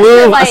Yeah, You unless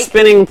you're move like- a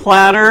spinning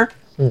platter.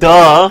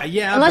 Duh.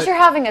 Yeah, Unless but you're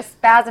having a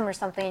spasm or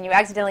something and you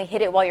accidentally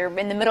hit it while you're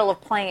in the middle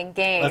of playing a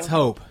game. let's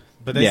hope.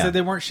 But they Yeah. said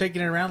they weren't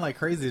shaking it around like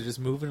crazy; they're just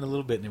moving it a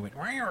little bit, and they went.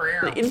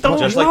 You don't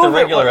Just like the move it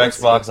regular while it's-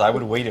 Xbox, I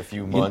would wait a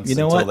few months you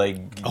know until what?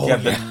 they Oh,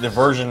 get yeah. the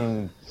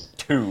version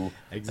 2.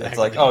 Exactly. It's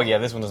like, oh yeah,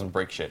 this one doesn't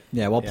break shit.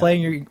 Yeah, while Yeah.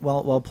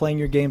 playing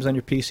your games on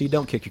your PC,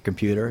 don't kick your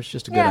computer. It's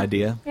just a good Yeah.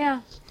 idea. Yeah.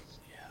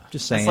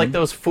 Just saying. It's like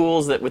those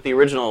fools that with the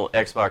original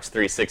Xbox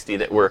 360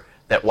 that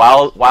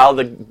while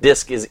the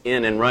disc is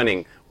in and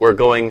running, we're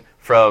going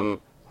from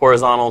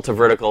horizontal to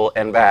vertical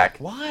and back.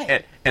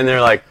 Why? And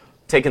they're like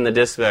taking the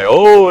disc back.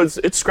 Oh,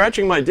 it's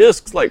scratching my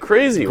discs like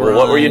crazy. Well,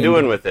 what were you Grind.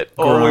 doing with it?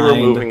 Oh, we were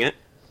Grind. moving it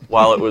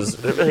while it was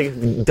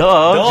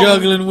duh.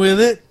 juggling with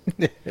it.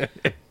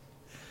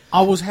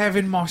 I was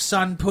having my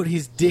son put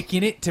his dick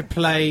in it to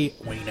play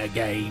Wiener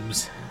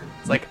games.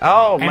 It's like,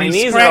 oh, And my he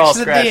knees are all scratched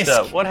the scratched disc.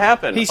 up. What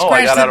happened? He Oh,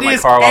 I scratched got the out of my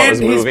disc car while I and was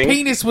his moving.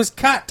 penis was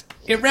cut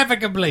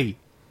irrevocably.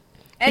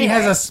 Anyway. He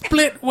has a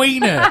split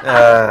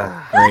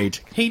wiener.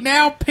 great. He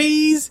now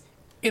pees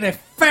in a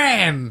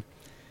fan.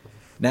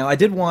 Now, I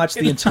did watch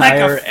the It's like a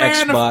entire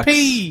fan of Xbox.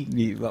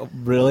 pee.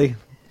 Really?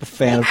 A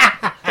fan of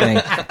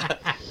thing.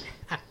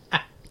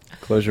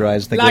 Close your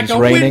eyes. Think Like it's a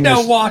raining.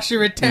 window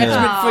washer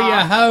attachment for your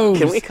hose.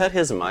 Can we cut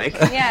his mic?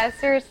 Yeah,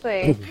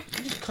 seriously.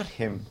 Cut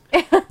him.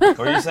 What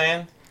are you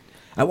saying?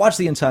 I watched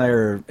the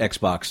entire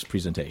Xbox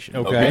presentation,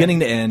 Okay. beginning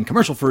to end,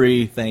 commercial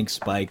free. Thanks,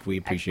 Spike. We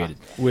appreciate it.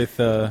 With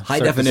High Cirque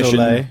du definition.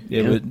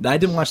 Soleil. I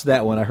didn't watch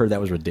that one. I heard that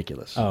was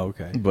ridiculous. Oh,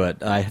 okay.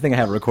 But I think I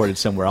have it recorded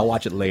somewhere. I'll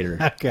watch it later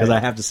Okay. because I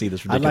have to see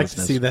this I'd like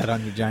ridiculousness. to see that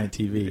on your giant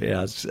TV.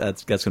 Yeah,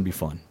 that's going to be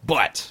fun.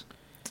 But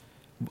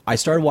I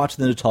started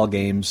watching the Natal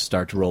games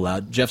start to roll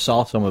out. Jeff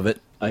saw some of it.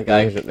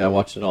 I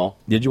watched it all.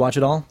 Did you watch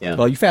it all? Yeah.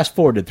 Well, you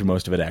fast-forwarded through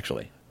most of it,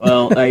 actually.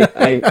 Well,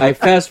 I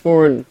fast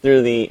forwarded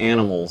through the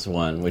animals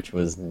one, which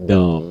was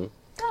dumb.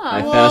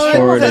 I fast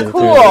forwarded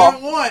cool.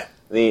 through What?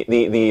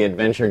 the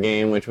adventure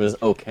game, which was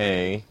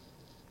okay.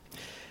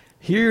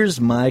 Here's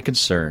my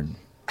concern.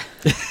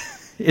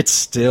 It's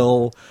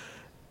still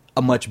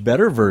a much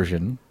better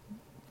version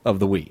of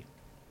the Wii.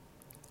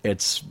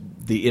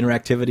 The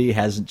interactivity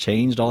hasn't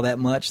changed all that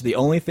much. The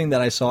only thing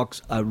that I saw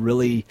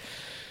really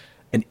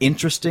an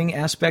interesting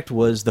aspect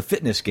was the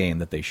fitness game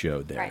that they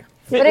showed there. Right.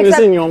 Fitness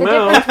in your the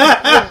mouth.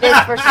 difference with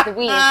this versus the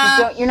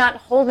Wii is you're not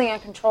holding a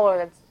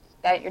controller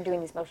that you're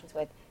doing these motions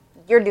with.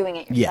 You're doing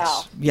it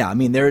yourself. Yes. Yeah, I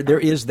mean, there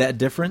is that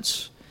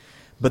difference.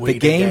 But the Wii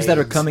games that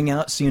are games. coming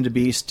out seem to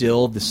be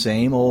still the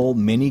same old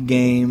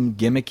mini-game,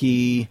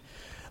 gimmicky,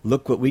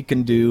 look what we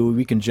can do,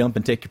 we can jump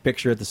and take your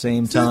picture at the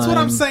same So time. that's what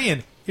I'm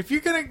saying. If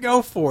you're going to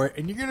go for it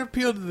and you're going to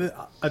appeal to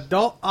the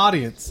adult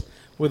audience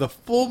with a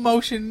full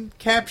motion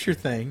capture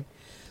thing,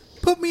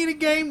 put me in a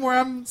game where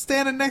I'm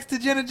standing next to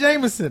Jenna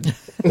Jameson.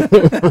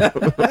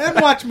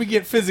 And watch me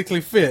get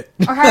physically fit.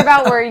 Or how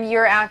about where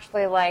you're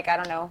actually like, I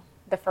don't know,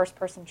 the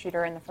first-person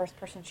shooter in the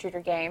first-person shooter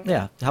game?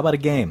 Yeah, how about a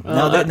game?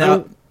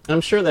 I'm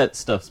sure that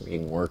stuff's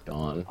being worked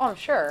on. Oh, I'm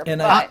sure.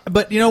 And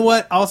But you know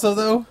what? Also,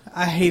 though,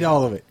 I hate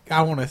all of it.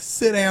 I want to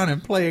sit down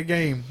and play a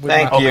game with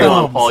Thank my you. Come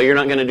on, thumbs. Paul. You're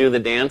not going to do the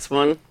dance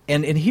one?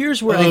 And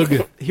here's where Ugh.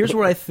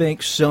 I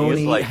think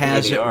Sony like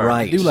has it DDR. I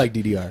right. do like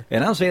DDR.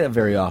 And I don't say that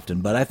very often,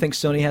 but I think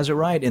Sony has it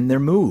right in their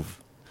move.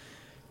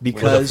 With a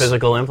Because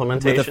physical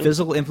implementation? with a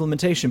physical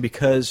implementation,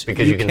 because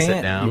Because you can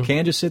sit down. You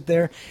can just sit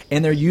there,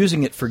 and they're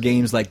using it for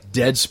games like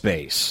Dead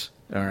Space.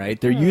 All right,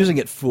 they're using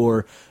it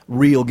for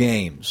real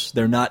games.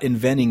 They're not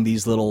inventing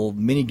these little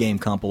mini game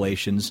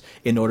compilations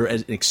in order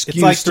as an excuse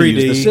It's like to 3D.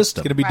 use the It's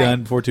system. going to be Right.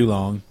 done before too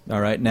long. All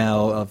right,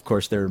 now of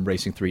course they're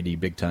embracing 3D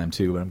big time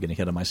too, but I'm getting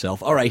ahead of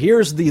myself. All right,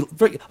 here's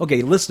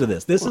listen to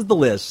this. This is the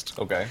list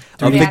Okay.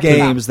 of the Yeah.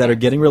 games that are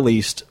getting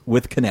released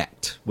with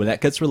Kinect. When that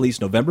gets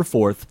released November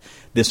 4th,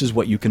 this is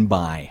what you can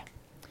buy.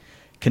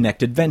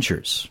 Kinect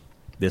Adventures.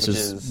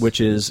 Which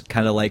is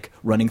kind of like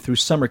running through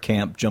summer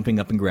camp, jumping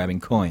up and grabbing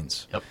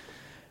coins. Yep.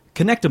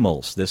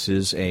 Kinectimals. This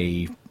is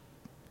a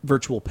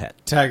virtual pet.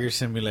 Tiger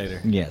Simulator.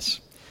 Yes.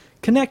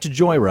 Kinect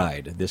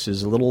Joyride. This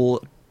is a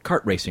little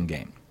kart racing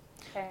game.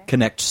 Okay.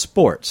 Kinect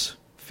Sports.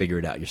 Figure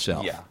it out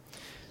yourself. Yeah.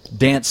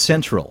 Dance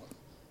Central.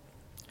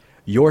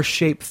 Your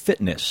Shape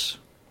Fitness.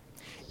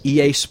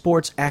 EA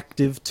Sports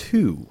Active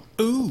 2.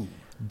 Ooh.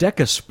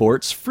 Deca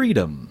Sports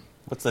Freedom.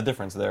 What's the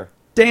difference there?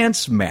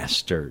 Dance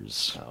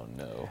Masters. Oh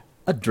no.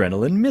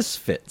 Adrenaline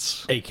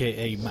Misfits.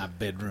 A.K.A. my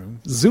bedroom.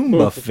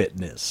 Zumba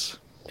Fitness.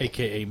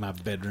 A.K.A. my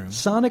bedroom.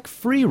 Sonic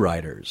Free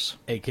Riders.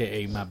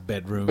 A.K.A. my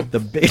bedroom. The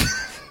big...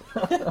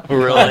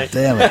 Really?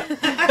 Damn it.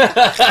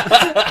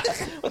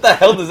 What the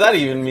hell does that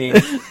even mean?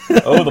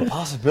 Oh, the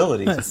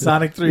possibilities.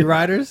 Sonic 3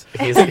 Riders?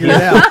 He's, Figure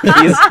it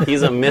out.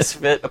 he's a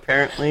misfit,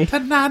 apparently.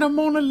 Tonight I'm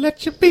gonna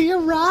let you be a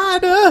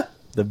rider.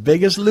 The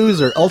Biggest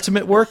Loser.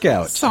 Ultimate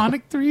Workout.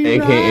 Sonic 3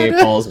 A.K.A.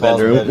 Rider. Paul's Paul's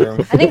bedroom. bedroom.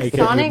 I think AKA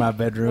Sonic my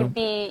bedroom. would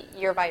be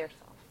you're by yourself.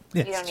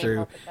 You don't It's need true.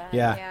 help with that.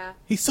 Yeah.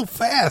 He's so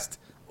fast.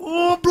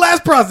 Oh,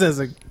 blast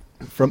processing.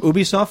 From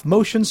Ubisoft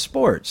Motion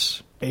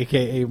Sports.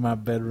 A.K.A. my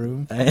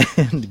bedroom.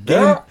 And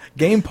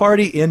Game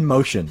Party in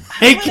Motion.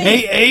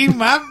 A.K.A.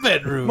 my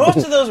bedroom. Most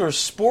of those were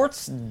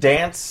sports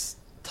dance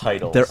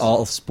titles. They're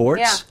all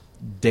sports,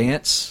 Yeah.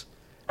 dance,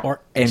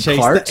 Or and Chase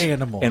cart, the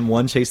Animal. and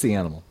one Chase the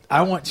Animal.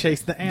 I want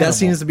Chase the Animal. That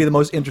seems to be the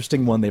most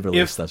interesting one they've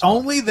released If thus far.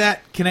 only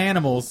that Can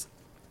Animals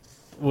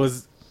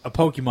was a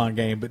Pokemon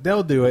game, but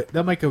they'll do it.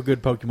 They'll make a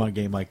good Pokemon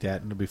game like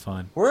that, and it'll be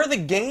fun. Where are the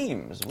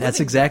games? Where That's are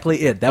the-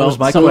 exactly it. That Well, was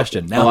my some-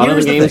 question. Now a lot of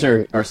here's the the games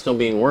thing. are still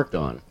being worked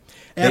on.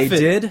 They F it.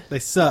 did. They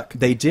suck.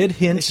 They did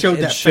hint. They showed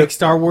and that fake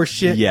Star Wars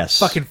shit. Yes.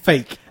 Fucking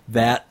fake.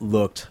 That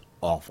looked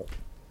awful.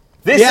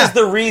 This Yeah. is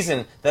the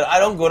reason that I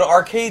don't go to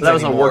arcades That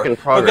was a anymore. work in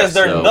progress, Because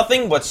they're though.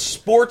 nothing but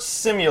sports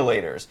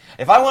simulators.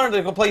 If I wanted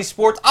to go play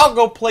sports, I'll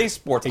go play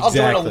sports. I'll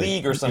join a Exactly.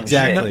 league or some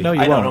Exactly. shit. No, you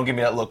I know, won't. don't give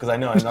me that look because I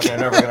know I'm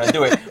never going to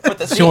do it. But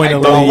the Join I a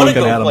don't league. want to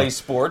Looking at go 'em. play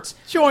sports.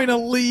 Join a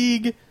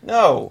league.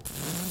 No.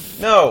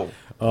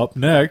 Up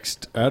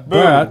next at Boom.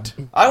 bat.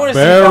 I want to see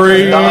Barry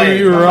fuckers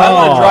dying. I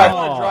Rock.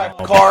 want to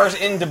drive cars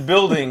into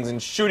buildings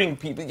and shooting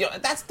people. You know,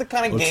 that's the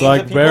kind of Looks game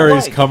like that people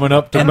Barry's like. coming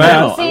up to And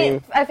bat. now-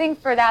 See, I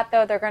think for that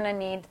though, they're going to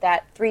need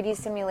that 3D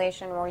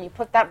simulation where you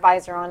put that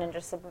visor on and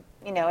just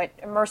it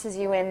immerses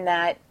you in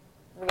that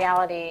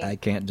reality. I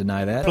can't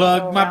deny that.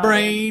 Plug my Reality.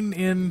 brain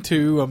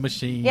into a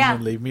machine Yeah,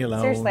 and leave me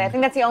alone. seriously, I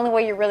think that's the only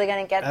way you're really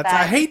going to get That's,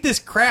 that. I hate this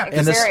crap.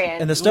 And the,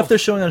 Experience. and the stuff they're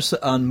showing us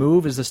on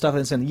Move is the stuff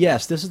that's saying,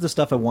 yes, this is the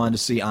stuff I wanted to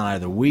see on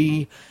either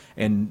Wii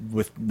and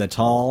with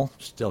Natal,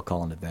 still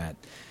calling it that.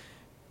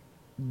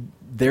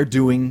 They're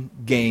doing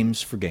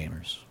games for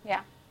gamers.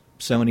 Yeah.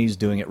 Sony's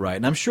doing it right.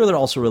 And I'm sure they're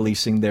also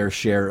releasing their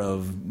share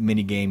of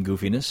mini-game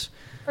goofiness.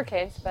 For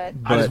kids, but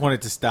I just want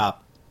it to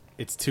stop.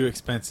 It's too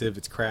expensive.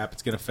 It's crap.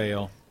 It's going to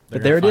fail.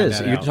 But there it is.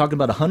 You're talking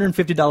about a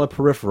 $150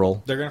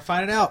 peripheral. They're going to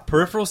find it out.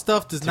 Peripheral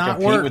stuff does not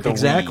compete work. with the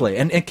Exactly.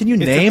 And can you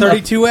It's name a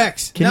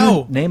 32X. Can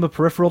you name a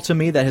peripheral to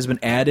me that has been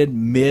added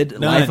mid life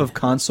None. of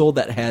console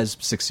that has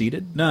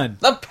succeeded? None.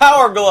 The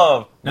Power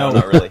Glove. No.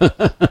 Not really.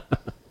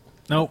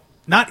 No.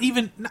 Not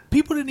even.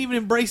 People didn't even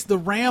embrace the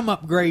RAM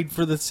upgrade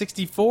for the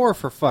 64,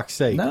 for fuck's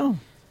sake. No.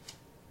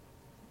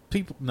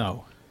 People,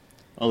 no.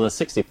 Well, the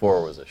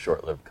 64 was a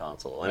short-lived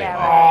console. Anyway.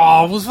 Yeah,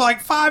 Oh, it was like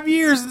 5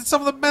 years and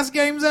some of the best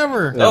games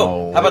ever.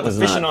 No, How about it the was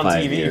Fishing not on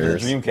 5 TV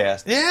years. for the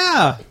Dreamcast?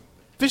 Yeah.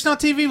 Fishing on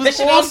TV was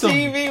Fishing awesome. on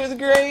TV was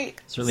great.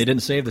 Certainly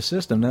didn't save the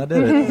system, now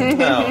did it?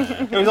 No,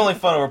 it was only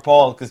fun over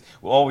Paul because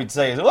all we'd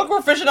say is, "Look,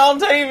 we're fishing on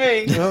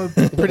TV."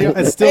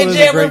 It still Hey, is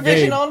Jim, a we're great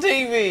fishing game. on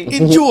TV.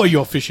 Enjoy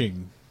your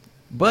fishing.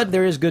 But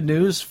there is good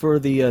news for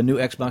the new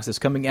Xbox that's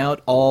coming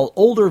out. All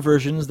older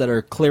versions that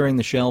are clearing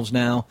the shelves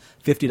now,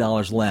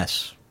 $50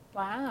 less.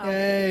 Wow.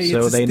 Hey, So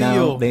it's a they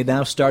steal.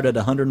 now start at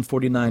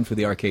 $149 for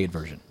the arcade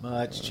version.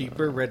 Much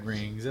cheaper Red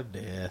Rings of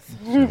Death.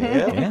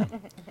 Yeah.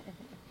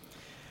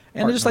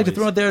 And I'd just like to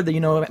throw out there that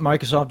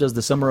Microsoft does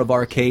the Summer of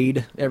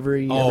Arcade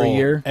every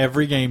year.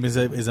 Every game is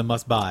a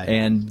must buy.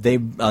 And they,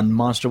 on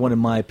Monster One, in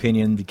my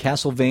opinion, the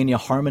Castlevania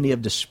Harmony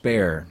of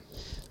Despair.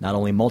 Not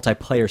only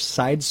multiplayer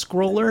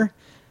side-scroller,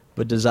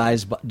 but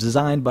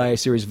designed by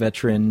series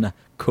veteran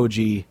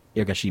Koji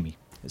Igashimi.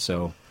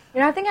 So,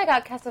 I think I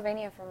got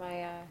Castlevania for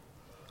my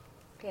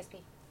PSP.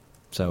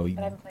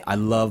 I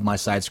love my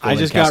side-scrolling I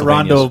just got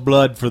Rondo of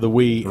Blood for the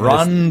Wii.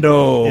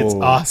 Rondo. It's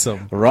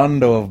awesome.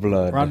 Rondo of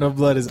Blood. Rondo of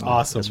Blood is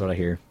awesome. That's what I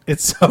hear.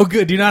 It's so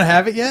good. Do you not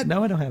have it yet?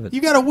 No, I don't have it.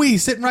 You got a Wii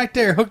sitting right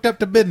there, hooked up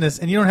to business,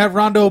 and you don't have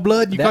Rondo of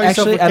Blood? You That call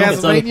yourself actually, a I don't-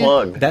 It's Castlevania?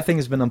 unplugged. That thing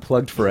has been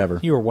unplugged forever.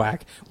 You were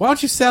whack. Why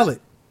don't you sell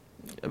it?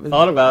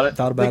 Thought about it.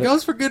 Thought about It it.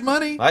 goes for good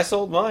money. I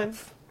sold mine.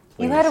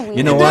 You had a Wii.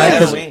 You know did. why? Yeah,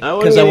 Because we- I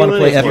wouldn't I get want to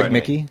any play money for Epic it.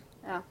 Mickey.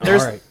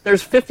 There's All right.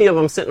 there's 50 of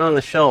them sitting on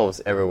the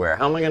shelves everywhere.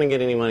 How am I going to get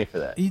any money for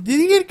that? Did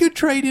you get a good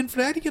trade in for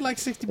that? You get like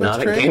 60 bucks Not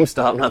at trade.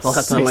 GameStop. Not the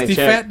last time I 60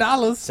 checked. fat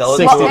dollars. Sell it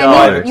 $60. to a Well,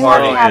 dollar and you have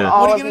party. to have Yeah.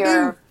 all What are of you gonna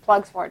your do?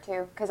 plugs for it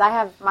too, because I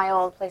have my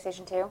old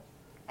PlayStation 2,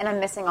 and I'm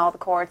missing all the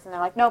cords, and they're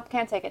like, "Nope,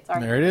 can't take it.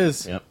 Sorry." There it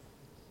is. Yep.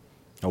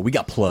 Oh, we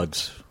got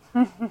plugs.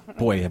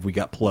 Boy, have we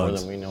got More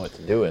plugs. than we know what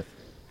to do with.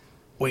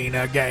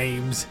 Wiener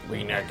Games.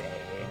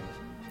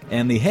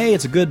 And the Hey,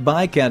 It's a Good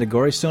Buy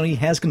category, Sony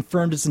has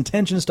confirmed its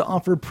intentions to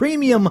offer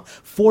premium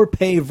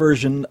for-pay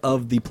version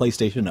of the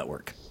PlayStation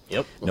Network.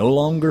 Yep. No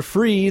longer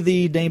free,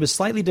 the name is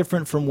slightly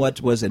different from what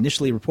was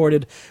initially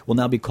reported, will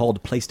now be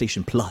called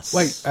PlayStation Plus.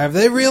 Wait, have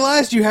they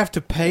realized you have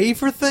to pay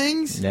for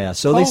things? Yeah,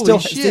 so Holy they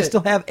shit.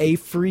 still have a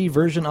free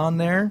version on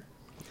there,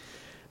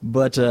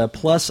 but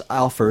Plus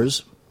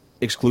offers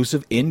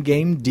exclusive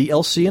in-game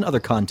DLC and other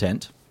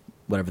content,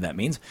 whatever that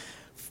means,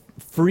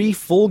 free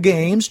full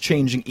games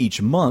changing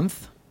each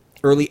month,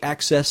 early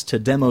access to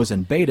demos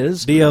and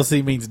betas,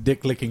 DLC means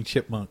dick-licking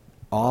chipmunk.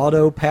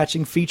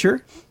 auto-patching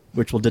feature,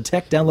 which will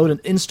detect, download, and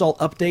install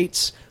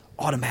updates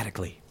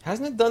automatically.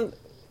 Hasn't it done?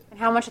 And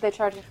how much are they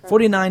charging for?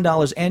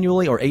 $49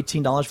 annually or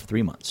 $18 for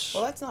 3 months.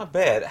 Well, that's not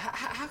bad.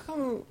 How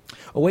come?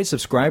 Oh wait,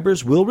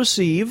 subscribers will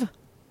receive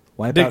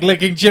Wipeout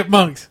Dick-licking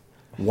chipmunks.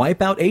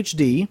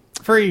 HD,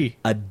 Free.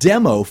 a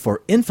demo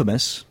for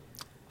Infamous,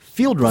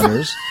 Field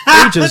Runners,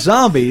 Age of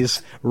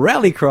Zombies,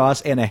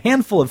 Rallycross, and a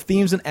handful of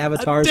themes and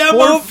avatars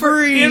Demo for for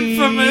free.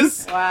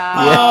 Infamous.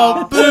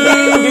 Wow. Oh, Did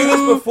they do boo.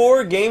 this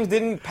before? Games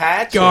didn't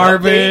patch. and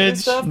Garbage. update and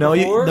stuff No,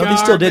 before? they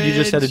still did. You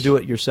just had to Garbage. do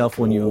it yourself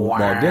when you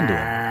logged into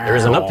it. There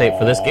is an update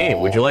for this game.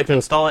 Would you like to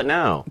install it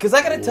now? Because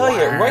I got to tell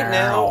you, right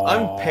now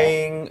I'm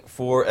paying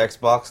for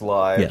Xbox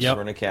Live Yes. Yep.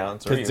 for an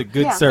account. It's a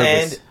good Yeah.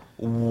 service.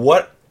 And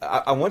what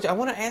I want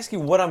to ask you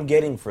what I'm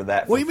getting for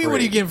that. What do you mean?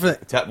 What are you getting for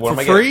that? What for am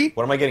I free? Getting,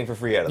 what am I getting for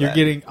free out of You're that?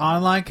 getting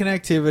online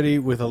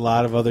connectivity with a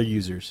lot of other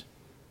users.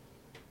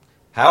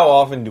 How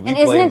often do we And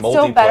play isn't it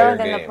still multiplayer better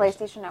than games?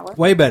 the PlayStation Network?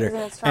 Way better. Isn't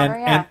it stronger?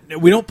 Yeah.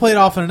 And we don't play it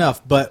often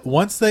enough, but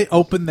once they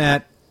open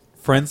that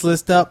friends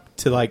list up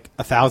to like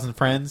 1,000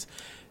 friends,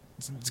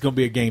 it's going to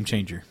be a game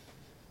changer.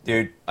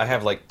 Dude, I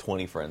have like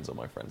 20 friends on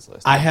my friends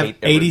list. I have hate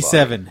everybody.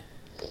 87.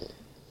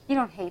 You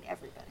don't hate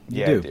everybody.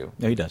 Yeah, You I do.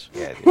 No, he does.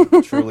 Yeah, I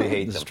do. Truly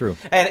hate This them. is true.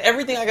 And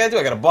everything I gotta do,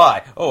 I gotta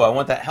buy. Oh, I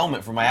want that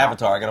helmet for my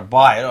avatar. I gotta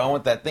buy it. Oh, I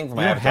want that thing for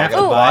my You don't avatar. I have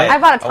gotta to Ooh, buy it. I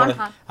bought a wanna-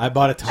 Tauntaun. I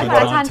bought a I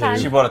bought a Tauntaun Tauntaun.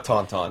 She too. bought a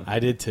Tauntaun. I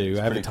did too.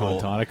 I have a pretty cool.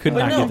 Tauntaun. I could But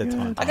not no, get the I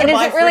Tauntaun. gotta And is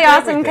buy it really freaking awesome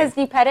everything. because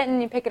you pet it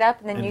and you pick it up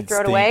and then And you it throw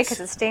it away stinks.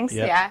 because it stinks?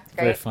 Yep. Yeah, it's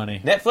Very great. funny.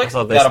 Netflix, I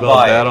thought they gotta smelled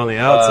buy bad it. on the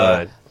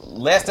outside.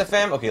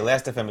 Last.fm, okay,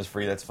 Last.fm is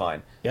free, that's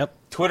fine. Yep.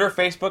 Twitter,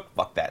 Facebook,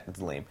 fuck that, it's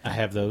lame. I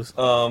have those.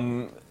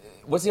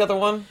 What's the other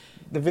one?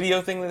 The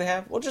video thing that they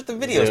have? Well, just the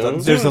video Zoom?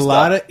 stuff. There's Zoom a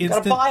lot of stuff. Gotta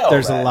instant. buy all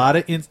There's that. a lot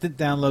of instant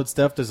download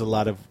stuff. There's a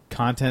lot of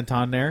content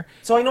on there.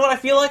 So you know what I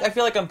feel like? I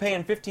feel like I'm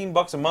paying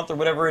 $15 a month or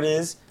whatever it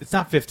is. It's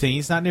not 15.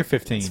 It's not near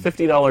 15. It's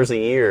 $50 a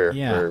year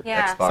Yeah. for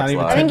Yeah. Xbox It's not even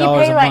Live. I think you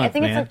 $10 pay a like month, I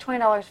think man. it's like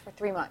 $20 for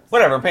 3 months.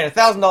 Whatever, I'm paying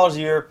 $1,000 a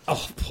year,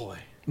 Oh boy.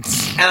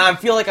 and I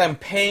feel like I'm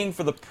paying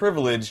for the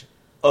privilege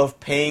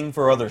of paying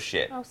for other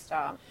shit. Oh,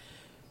 stop.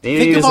 Do you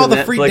Think of use all a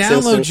the free Netflix downloads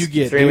instant you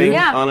get, streaming dude.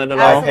 Yeah, on it at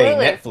I all? pay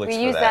absolutely. Netflix We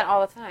for use that. that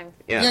all the time.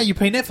 Yeah, you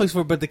pay Netflix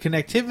for it, but the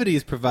connectivity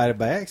is provided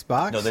by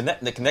Xbox. No,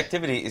 the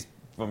connectivity is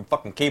from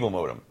fucking cable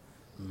modem.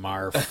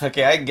 Marf.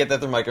 Okay, I can get that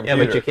through my Yeah,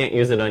 computer. but you can't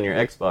use it on your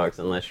Xbox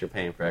unless you're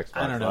paying for Xbox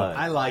I don't know. Live.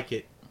 I like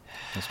it.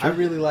 I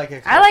really like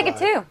Xbox I like it Live.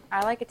 too.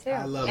 I like it too.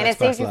 I love and it Xbox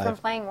saves you Live. from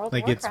playing World of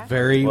Like Warcraft. it's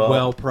very Well,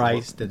 well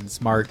priced and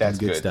smart and that's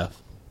good good.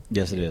 stuff.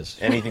 Yes, it is.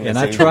 Anything that and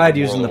I saves you tried from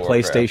using the World of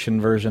Warcraft. PlayStation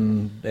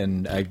version,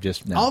 and I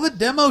just no. All the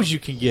demos you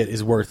can get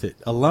is worth it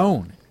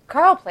alone.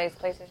 Carl plays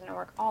PlayStation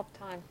Network all the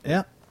time.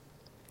 Yep.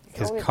 He's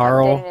Because always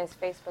Carl updating his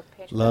Facebook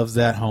page. loves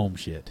that home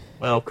shit.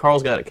 Well,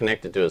 Carl's got it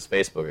connected to his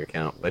Facebook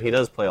account, but he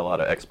does play a lot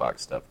of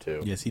Xbox stuff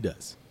too. Yes, he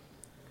does.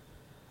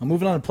 I'm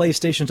moving on to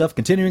PlayStation stuff.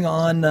 Continuing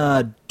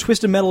on,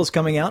 Twisted Metal is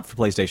coming out for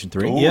PlayStation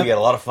 3. Ooh, we got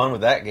a lot of fun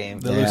with that game.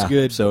 That looks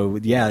good. So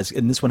yeah,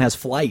 and this one has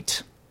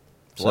flight.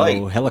 Flight.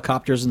 So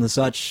helicopters and the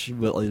such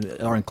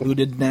are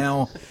included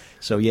now.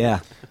 So yeah,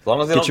 As long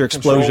as they Get don't your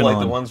control explosion like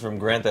on. the ones from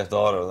Grand Theft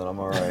Auto, then I'm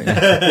all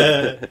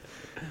right.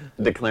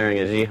 Declaring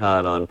a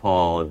jihad on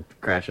Paul and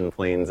crashing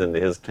planes into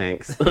his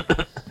tanks.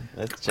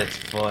 That's just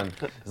fun.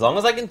 As long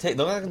as I can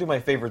do my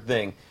favorite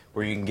thing,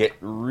 where you can get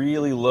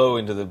really low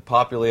into the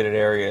populated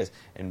areas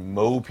and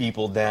mow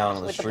people down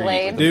on the With the street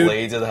blade. with the Dude.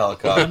 blades of the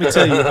helicopter. Let me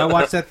tell you, I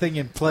watched that thing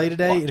in play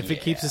today, and if Fuck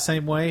it keeps yeah. the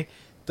same way,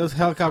 those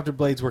helicopter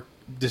blades were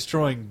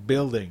destroying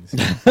buildings. And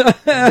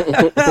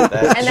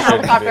the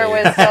helicopter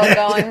was still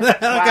going.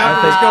 Helicopter's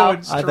Wow. going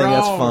I strong. think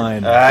that's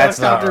fine. That's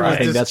not Helicopter right. was I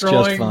think that's just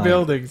destroying fine.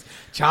 buildings.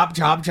 Chop,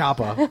 chop,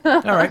 choppa.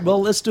 All right,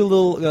 well, let's do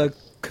a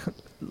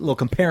little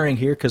comparing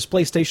here because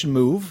PlayStation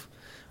Move,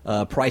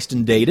 priced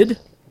and dated.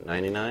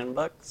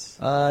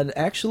 $99.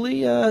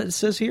 Actually, it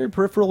says here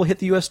peripheral will hit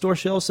the U.S. store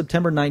shelves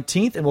September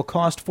 19th and will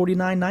cost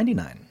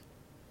 $49.99.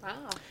 Wow.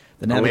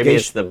 The Or maybe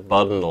it's the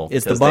bundle.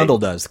 It's the 'cause bundle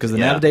does because the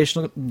Yeah.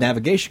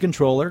 navigation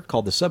controller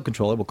called the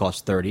subcontroller will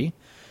cost $30.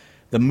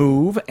 The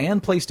Move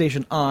and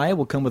PlayStation Eye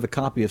will come with a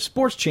copy of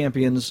Sports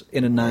Champions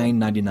in a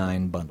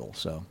 $9.99 bundle.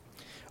 So,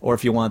 or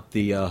if you want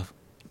the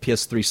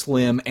PS3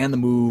 Slim and the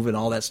Move and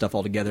all that stuff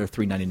all together,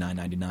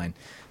 $399.99.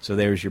 So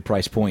there's your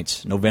price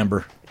points.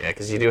 November. Yeah,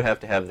 because you do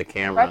have to have the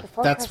camera. Right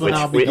before That's Christmas. when Which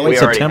I'll be we- getting we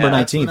already September have.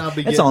 That's when 19th. I'll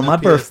be It's getting on my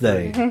the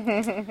birthday.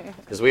 PS3.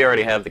 Because we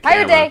already have the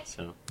Pirate camera. Day.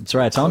 So. That's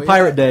right. It's on Oh,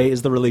 Pirate yeah. Day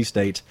is the release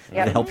date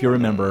Yep. to help you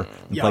remember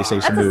when Yeah.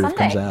 PlayStation That's a Move Sunday.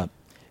 comes out.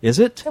 Is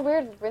it? It's a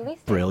weird release.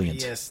 date.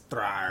 Brilliant. Yes,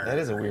 Thrar. That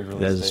is a weird release.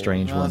 That is a date.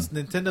 strange Well, one.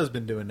 Nintendo's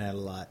been doing that a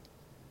lot.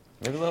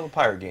 Maybe we'll have a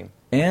pirate game.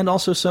 And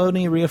also,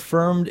 Sony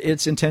reaffirmed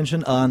its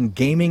intention on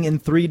gaming in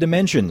 3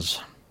 dimensions.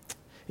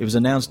 It was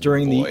announced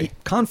during the boy.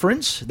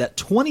 conference that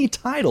 20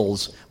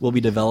 titles will be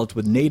developed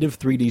with native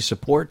 3D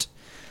support.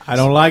 I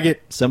don't like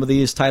it. Some of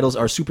these titles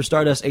are Super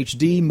Stardust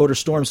HD,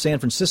 MotorStorm San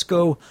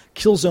Francisco,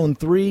 Killzone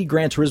 3,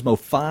 Gran Turismo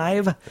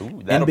 5,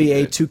 Ooh, that'll be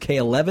NBA good.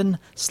 2K11,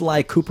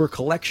 Sly Cooper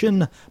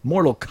Collection,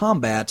 Mortal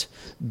Kombat,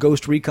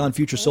 Ghost Recon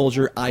Future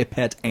Soldier,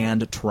 iPet,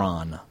 and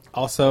Tron.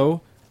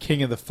 Also,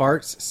 King of the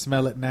Farts,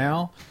 Smell It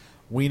Now,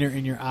 Wiener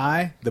in Your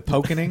Eye, The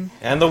Pokening,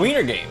 And the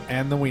Wiener game.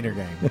 and The Wiener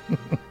Game.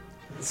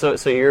 So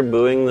you're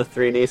booing the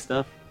 3D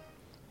stuff?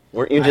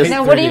 Weren't you I just hate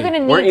Now, what are you 3D. going to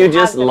need? weren't you to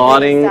just have the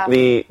lauding stuff?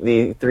 the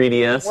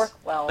 3DS Work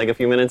well. like a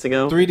few minutes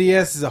ago?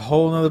 3DS is a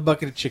whole other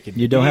bucket of chicken.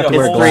 You don't You have to need a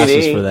wear whole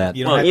glasses 3D. for that.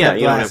 You don't Well, have yeah, to have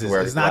you don't have glasses. to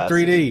wear It's not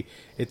glasses. 3D.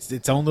 It's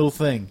its own little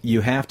thing.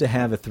 You have to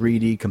have a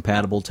 3D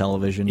compatible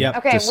television Yep.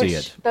 Okay, to see which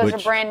it. those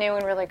which are brand new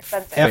and really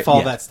expensive. F all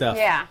Yeah. that stuff.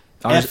 Yeah.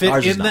 F it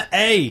ours is in the not.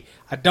 A.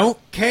 I don't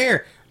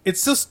care.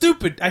 It's so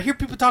stupid. I hear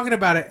people talking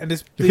about it, and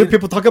it's. You hear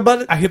people talk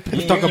about it? I hear people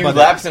You, talking you about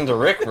lapse that. into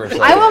Rick for a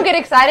second. I won't get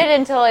excited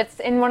until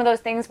it's in one of those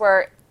things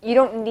where you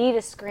don't need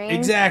a screen.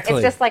 Exactly.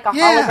 It's just like a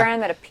Yeah.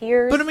 hologram that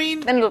appears. But I mean-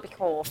 then it'll be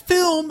cool.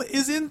 Film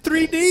is in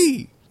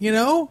 3D. You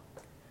know.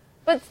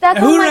 But that's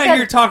Who on did like I a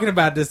hear talking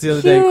about this the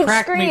other day? huge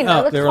Cracked me screen. It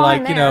up. looks They were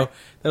fine like, there.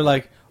 they're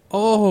like,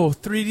 oh,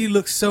 3D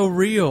looks so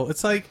real.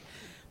 It's like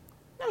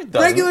No, it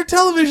doesn't. regular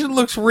television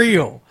looks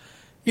real.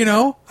 You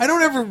know, I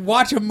don't ever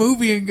watch a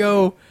movie and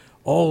go,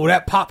 oh,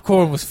 that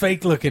popcorn was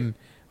fake looking.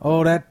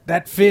 Oh,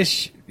 that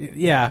fish.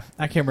 Yeah,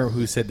 I can't remember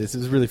who said this. It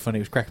was really funny.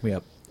 It was cracking me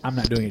up. I'm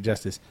not doing it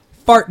justice.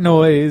 Fart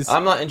noise.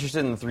 I'm not interested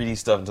in the 3D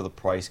stuff until the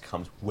price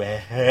comes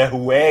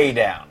way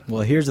down.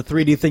 Well, here's a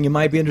 3D thing you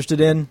might be interested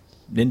in.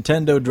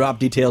 Nintendo dropped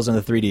details on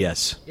the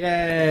 3DS.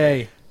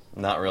 Yay.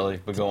 Not really,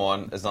 but go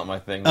on. It's not my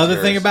thing. Other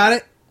It's thing yours. about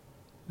it,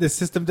 this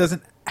system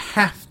doesn't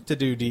have to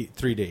do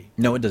 3D.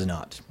 No, it does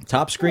not.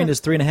 Top screen is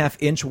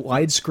 3.5-inch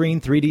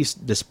widescreen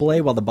 3D display,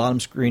 while the bottom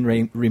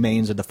screen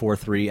remains at the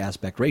 4:3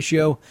 aspect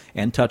ratio,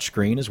 and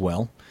touchscreen as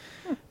well.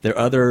 Their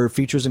other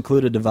features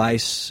include a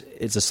device.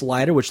 It's a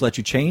slider which lets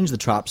you change the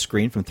top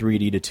screen from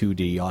 3D to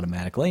 2D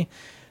automatically.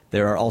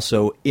 There are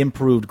also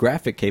improved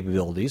graphic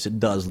capabilities. It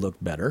does look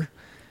better.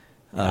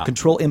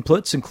 Control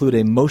inputs include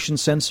a motion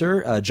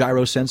sensor, a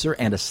gyro sensor,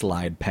 and a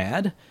slide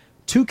pad.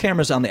 2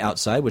 cameras on the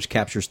outside, which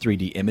captures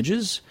 3D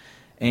images,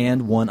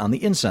 and 1 on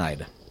the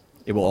inside.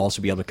 It will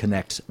also be able to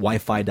connect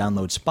Wi-Fi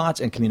download spots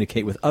and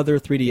communicate with other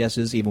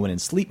 3DSs even when in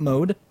sleep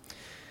mode.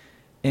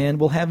 And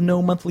will have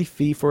no monthly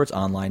fee for its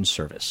online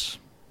service.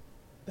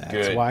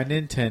 That's Good. why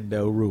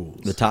Nintendo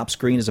rules. The top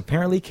screen is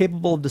apparently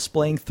capable of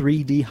displaying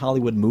 3D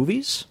Hollywood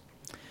movies.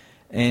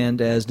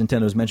 And as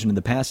Nintendo's mentioned in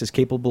the past, is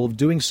capable of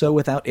doing so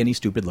without any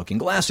stupid-looking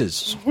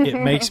glasses.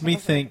 It makes me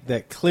think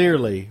that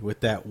clearly, with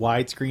that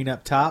widescreen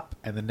up top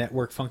and the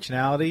network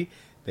functionality,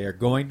 they are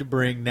going to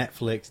bring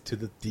Netflix to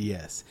the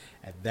DS.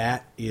 And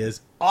that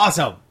is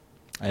awesome.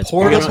 It's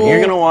Portable.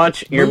 You're gonna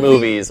watch your movie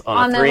movies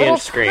on a the little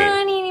 3-inch screen.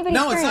 tiny bitty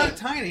No, it's screen. not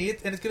tiny, and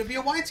it's going to be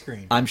a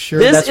widescreen. I'm sure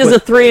This that's is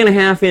what, a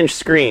 3.5-inch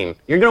screen.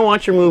 You're gonna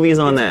watch your movies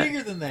on It's that.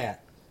 bigger than that.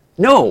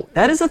 No,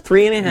 that is a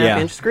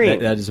 3.5-inch screen.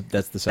 That's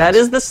the size. That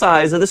is the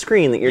size of the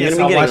screen that you're Yes,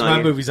 going to be I'll getting watch on my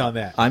your... movies on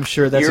that. I'm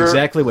sure that's You're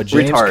exactly what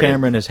James retarded.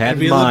 Cameron has had It'd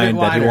be in a little bit mind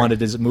that he wider.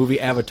 wanted his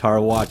movie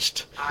Avatar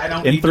watched I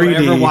don't in need 3D.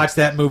 to ever watch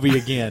that movie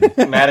again.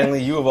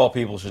 Mattingly, you of all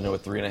people should know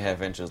what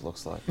 3.5 inches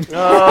looks like.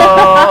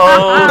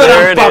 Oh,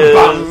 there it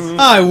is.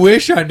 I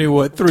wish I knew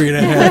what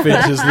 3.5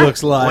 inches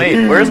looks like.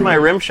 Wait, where's my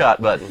rim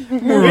shot button? You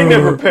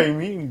never pay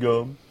me in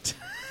gum.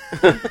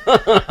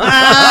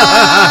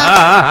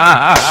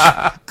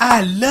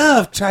 I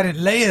love trident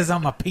layers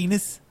on my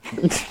penis.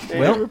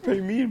 Well,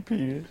 pay me in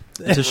penis.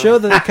 to show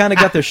that they kind of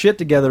got their shit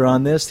together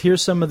on this,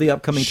 here's some of the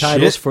upcoming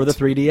titles Shit. for the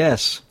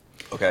 3DS.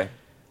 Okay.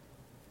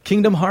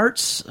 Kingdom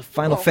Hearts,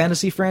 Final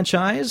Fantasy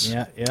franchise,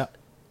 Yeah.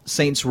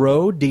 Saints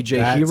Row, DJ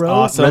That's Hero,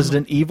 awesome.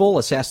 Resident Evil,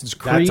 Assassin's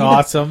Creed, That's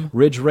awesome.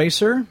 Ridge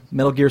Racer,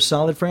 Metal Gear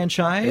Solid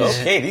franchise,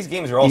 Okay, these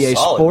games are all EA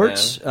solid,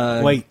 Sports,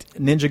 man. Wait.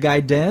 Ninja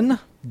Gaiden,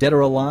 Dead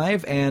or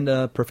Alive,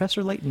 and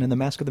Professor Layton and the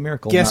Mask of the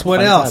Miracle. Guess Not the what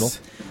final else?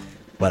 title.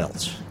 What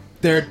else?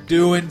 They're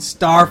doing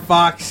Star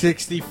Fox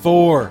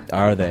 64.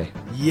 Are they?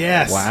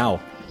 Yes. Wow.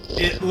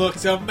 It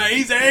looks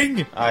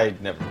amazing. I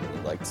never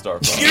really liked Star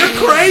Fox. You're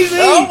crazy.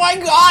 Oh my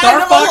God, I Star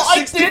never Fox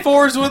liked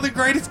 64 is one of the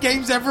greatest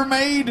games ever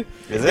made.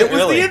 Is It it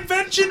was really? the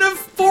invention of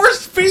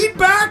force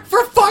feedback,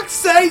 for fuck's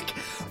sake.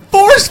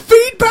 Force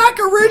feedback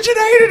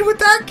originated with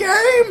that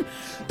game.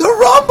 The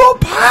Rumble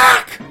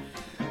Pack.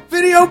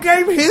 Video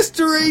game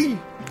history.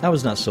 I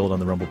was not sold on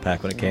the Rumble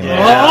Pack when it came Yeah.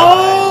 out.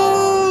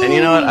 Oh! And you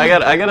know what? I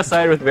got to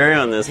side with Barry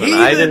on this one.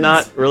 I did Heathens.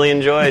 not really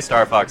enjoy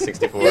Star Fox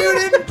 64. You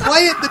didn't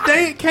play it the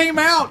day it came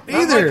out Not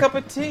my either. cup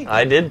of tea.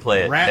 I did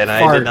play it, Rat and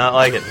I fart. did not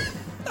like it.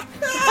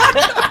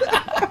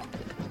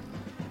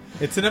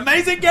 It's an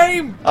amazing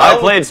game. I I'll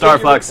played Star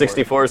take your word Fox for it.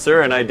 64,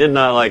 sir, and I did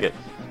not like it.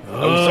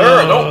 Oh, sir,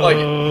 I don't like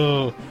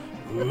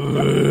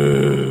it.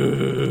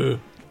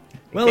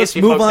 Well, case let's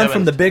you move folks on haven't-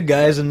 from the big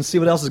guys and see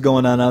what else is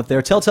going on out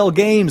there. Telltale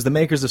Games, the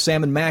makers of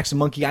Sam & Max and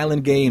Monkey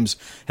Island games,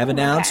 have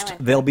announced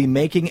Island. they'll be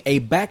making a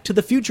Back to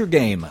the Future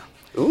game.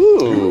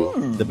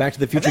 Ooh. The Back to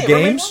the Future they ever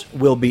made games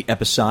will be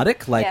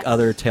episodic, like Yes.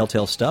 other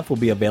Telltale stuff. Will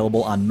be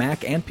available on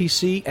Mac and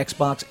PC,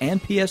 Xbox,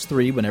 and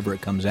PS3 whenever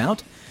it comes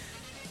out.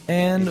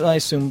 And I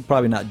assume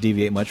probably not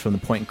deviate much from the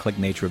point-and-click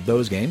nature of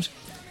those games.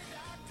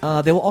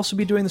 They will also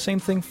be doing the same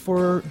thing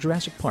for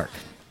Jurassic Park.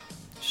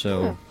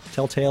 So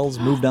Telltale's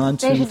moved on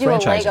to They should do a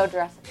franchising. Lego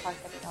Jurassic Park.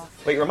 That'd be awesome.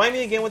 Wait, remind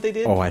me again what they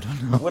did? Oh, I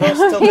don't know. What else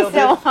Telltale He's so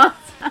did? awesome.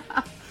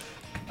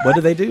 What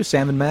do they do?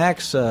 Sam and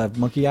Max,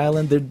 Monkey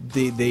Island.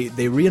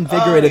 They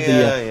reinvigorated Oh,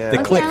 yeah, the yeah. the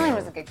Monkey click Island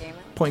was a good game.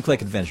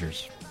 point-and-click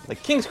adventures.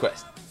 Like King's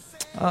Quest,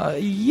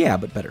 Yeah,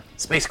 but better.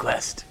 Space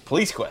Quest.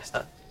 Police Quest.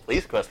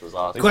 Police Quest was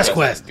awesome. Quest.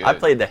 is good. I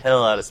played the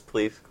hell out of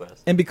Police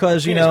Quest. And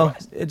because you King's know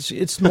Quest.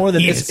 it's more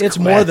than King's it's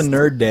more than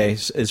Quest. Nerd Day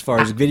as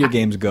far as video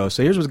games go.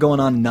 So here's what's going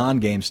on in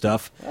non-game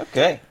stuff.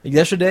 Okay.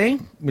 Yesterday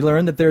we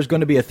learned that there's going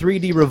to be a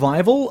 3D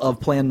revival of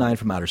Plan 9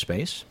 from Outer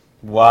Space.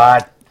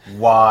 What?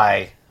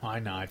 Why? Why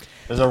not?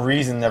 There's a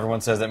reason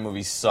everyone says that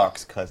movie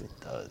sucks, because it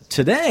does.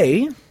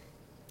 Today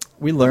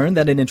we learned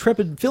that an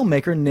intrepid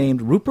filmmaker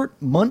named Rupert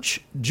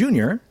Munch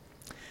Jr.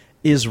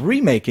 is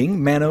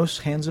remaking Manos: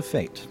 Hands of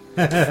Fate.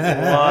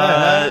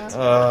 What?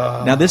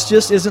 Now, this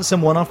just isn't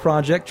some one-off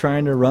project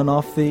trying to run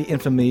off the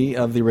infamy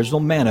of the original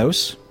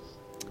Manos.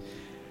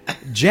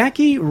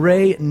 Jackie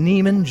Ray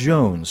Neiman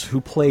Jones, who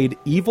played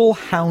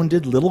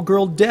evil-hounded little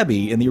girl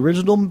Debbie in the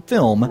original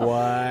film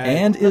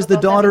and is the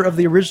daughter of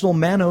the original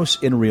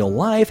Manos in real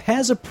life,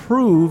 has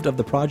approved of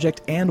the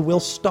project and will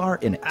star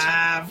in it.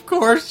 Of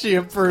course she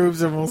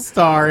approves and will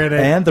star in it.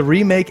 And the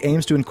remake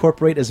aims to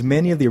incorporate as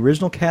many of the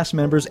original cast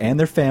members and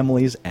their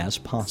families as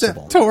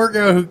possible. Except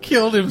Torgo, who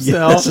killed Yeah,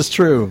 himself. this is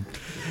true.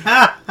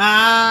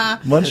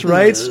 Munch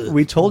writes,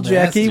 we told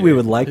Jackie we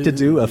would like to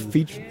do a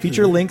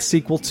feature-length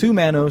sequel to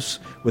Manos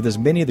with as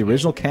many of the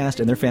original cast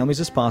and their families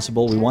as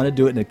possible. We want to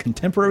do it in a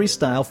contemporary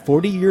style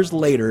 40 years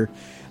later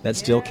that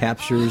still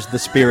captures the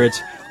spirit,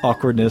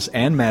 awkwardness,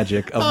 and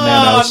magic of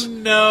Manos. Oh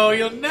no,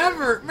 you'll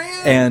never, man.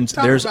 And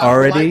Talk there's about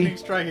already- lightning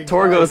striking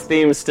Torgo's twice.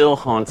 theme still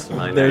haunts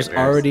my There's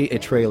nightmares. already a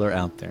trailer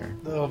out there.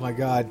 Oh my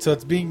god! So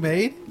it's being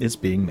made. It's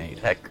being made.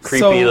 That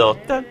creepy So, little...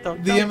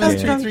 The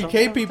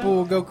MS-23K people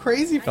will go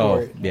crazy for Oh,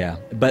 it. yeah.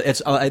 But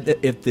it's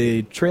if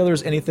the trailer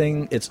is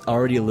anything, it's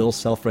already a little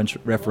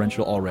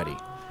self-referential already.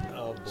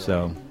 Oh, boy.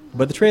 So,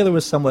 but the trailer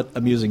was somewhat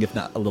amusing, if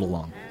not a little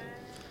long.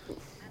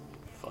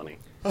 Funny.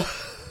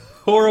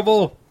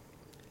 Horrible.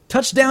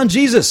 Touchdown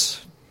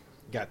Jesus!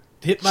 Got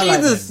Hit my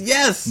Jesus, lightning.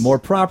 yes! More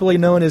properly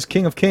known as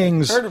King of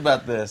Kings. Heard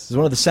about this. Is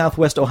one of the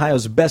Southwest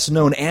Ohio's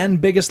best-known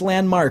and biggest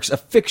landmarks, a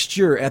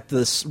fixture at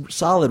the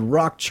Solid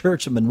Rock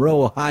Church of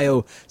Monroe,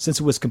 Ohio, since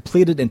it was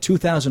completed in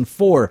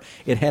 2004.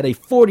 It had a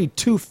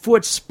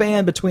 42-foot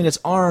span between its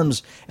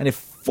arms and a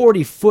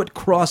 40-foot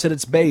cross at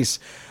its base.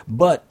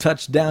 But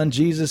Touchdown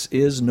Jesus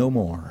is no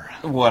more.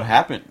 What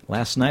happened?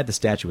 Last night, the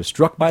statue was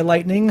struck by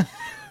lightning,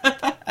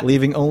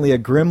 leaving only a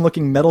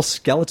grim-looking metal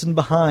skeleton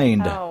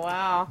behind. Oh,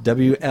 wow.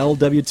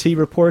 WLWT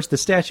reports the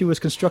statue was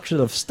constructed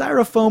of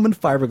styrofoam and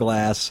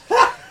fiberglass,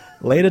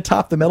 laid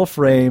atop the metal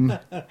frame.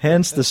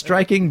 Hence, the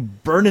striking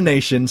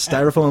Burnination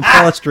styrofoam and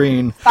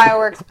polystyrene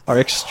Fireworks. are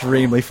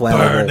extremely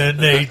flammable.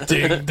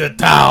 Burninating the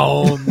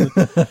town.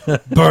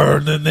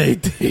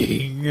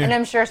 Burninating. And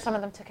I'm sure some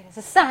of them took it as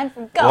a sign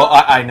from God. Well,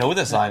 I know what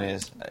the sign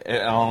is. I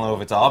don't know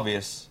if it's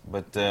obvious,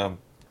 but Don't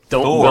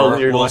Thor build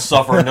your will life.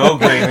 suffer no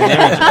graven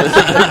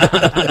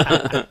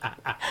images.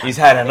 He's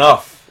had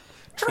enough.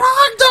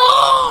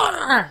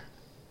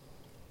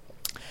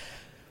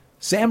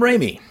 Sam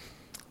Raimi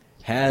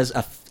has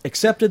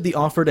accepted the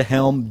offer to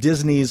helm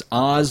Disney's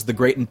Oz the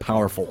Great and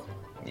Powerful,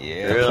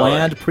 Yeah. Really?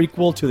 planned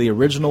prequel to the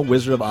original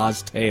Wizard of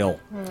Oz tale.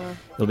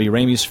 It'll be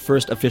Raimi's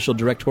first official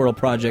directorial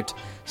project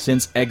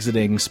since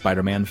exiting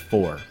Spider-Man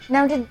 4.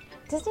 Now, did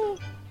Disney...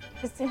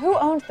 Who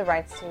owned the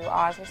rights to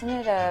Oz? Wasn't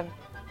it a...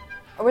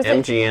 Or was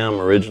it... MGM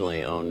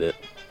originally owned it.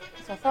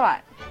 So I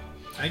thought.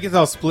 I think it's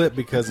all split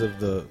because of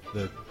the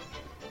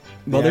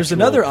Well, there's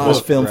actual another Oz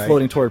book, film right?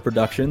 floating toward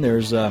production.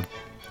 There's a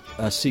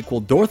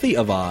sequel, Dorothy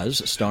of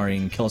Oz,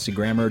 starring Kelsey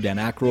Grammer, Dan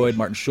Aykroyd,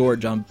 Martin Short,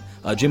 Jim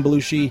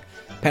Belushi,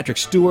 Patrick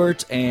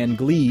Stewart, and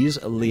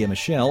Glee's Leah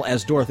Michele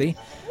as Dorothy.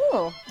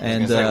 Ooh.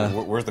 And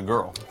Where's the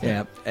girl?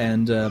 yeah,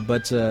 and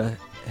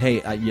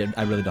hey,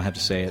 I really don't have to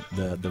say it.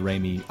 The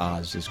Raimi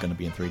Oz is going to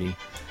be in 3D.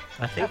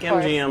 I think Of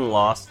course. MGM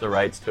lost the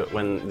rights to it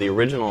when the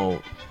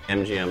original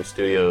MGM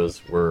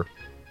studios were.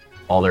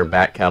 All their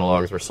back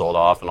catalogs were sold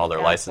off, and all their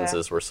Gotcha.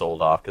 licenses were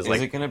sold off. Because Is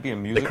it going to be a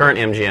the musical? current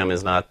MGM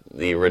is not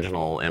the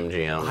original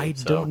MGM. I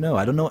so- don't know.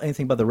 I don't know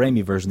anything about the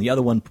Raimi version. The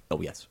other one, oh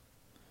yes,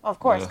 Well, of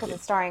course, because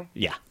it's starring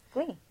yeah.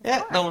 Glee.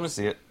 Yeah, don't want to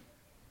see it.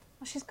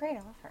 Well, she's great. I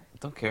love her.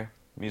 Don't care.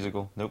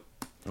 Musical. Nope.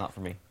 Not for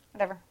me.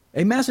 Whatever.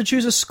 A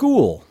Massachusetts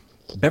school,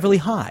 Beverly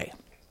High,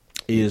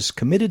 is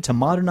committed to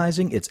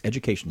modernizing its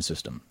education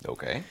system.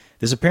 Okay.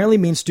 This apparently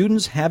means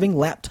students having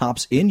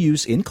laptops in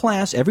use in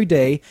class every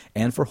day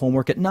and for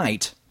homework at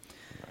night.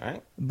 All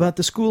right. But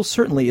the school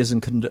certainly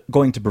isn't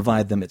going to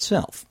provide them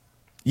itself.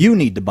 You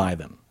need to buy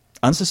them.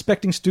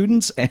 Unsuspecting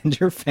students and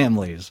your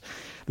families.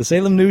 The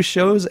Salem News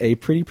shows a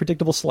pretty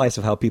predictable slice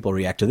of how people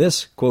react to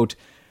this. Quote,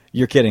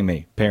 "You're kidding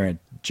me," parent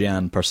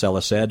Jan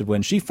Parcella said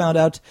when she found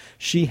out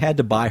she had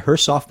to buy her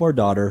sophomore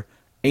daughter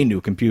a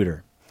new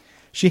computer.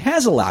 She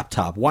has a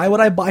laptop. Why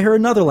would I buy her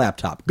another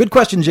laptop? Good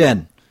question,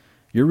 Jen.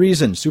 Your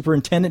reason,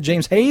 Superintendent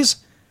James Hayes?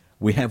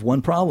 We have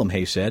one problem,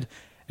 Hayes said.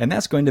 And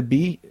that's going to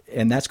be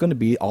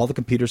all the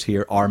computers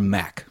here are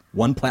Mac,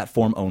 one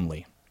platform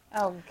only.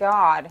 Oh,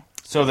 God.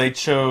 So they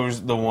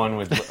chose the one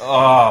with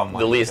oh my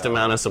The least God.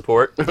 amount of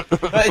support.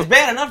 It's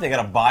bad enough they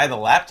got to buy the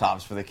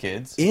laptops for the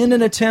kids. In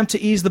an attempt to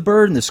ease the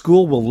burden, the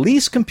school will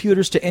lease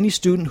computers to any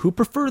student who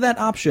prefer that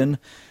option,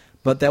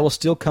 but that will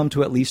still come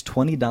to at least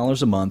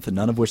 $20 a month,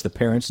 none of which the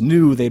parents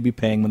knew they'd be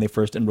paying when they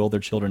first enrolled their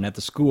children at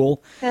the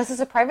school. Now, this is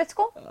a private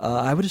school?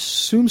 I would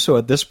assume so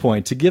at this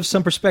point. To give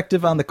some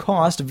perspective on the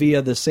cost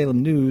via the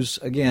Salem News,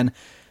 again,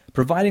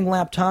 providing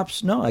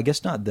laptops, no, I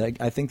guess not.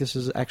 I think this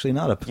is actually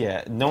not a...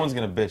 Yeah, no one's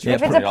going to bitch Yeah,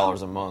 for if it's a-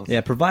 $20 a month. Yeah,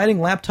 providing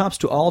laptops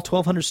to all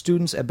 1,200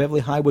 students at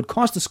Beverly High would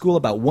cost the school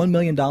about $1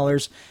 million.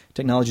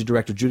 Technology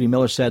Director Judy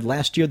Miller said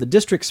last year the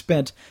district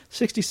spent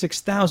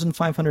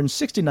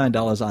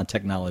 $66,569 on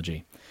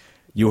technology.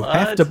 You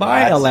have to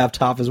buy a What?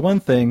 laptop is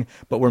one thing,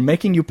 but we're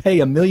making you pay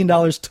 $1 million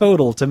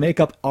total to make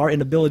up our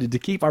inability to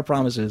keep our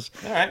promises.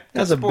 All right,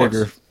 That's cut a sports.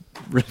 bigger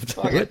rift.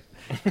 Fuck it.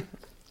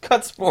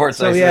 Cut sports,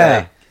 So I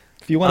yeah, say.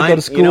 if you want to go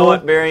to school, You know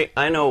what, Barry?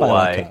 I know buy a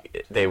why laptop.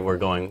 they were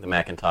going the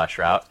Macintosh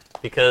route.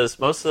 Because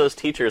most of those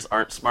teachers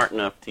aren't smart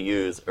enough to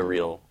use a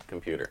real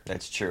computer.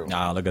 That's true.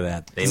 Ah, look at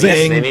that. They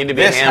Zing. need to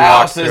be This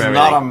hand-walked house through is everything.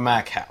 not a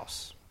Mac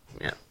house.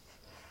 Yeah.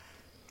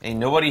 Ain't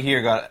nobody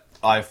here got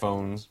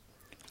iPhones.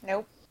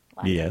 Nope.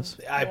 Yes.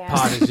 The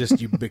iPod is just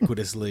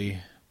ubiquitously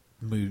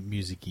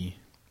musicy.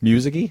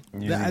 Music-y?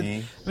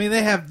 Music-y. I mean,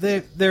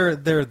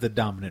 they're the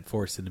dominant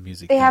force in the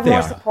music. They have They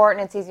more are. support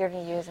and it's easier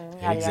to use and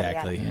yada,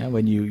 Exactly. yada, Yeah,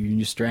 when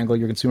you strangle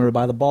your consumer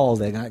by the balls,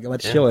 they got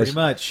much Yeah, choice. Pretty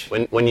much.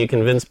 When you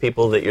convince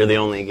people that you're the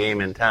only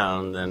game in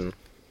town, then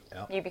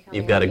yada. You become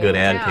You've got a good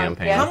ad down.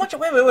 campaign. Yeah. How much?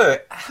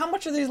 Wait. How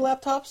much are these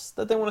laptops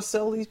that they want to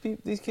sell these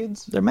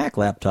kids? They're Mac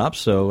laptops,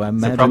 so I they're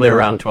imagine probably they're-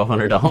 around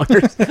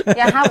 $1,200.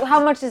 Yeah,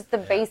 how much is the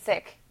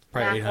basic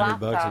Probably Mac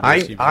 $800 laptop?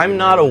 or cheaper I'm than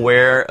not that.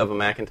 aware of a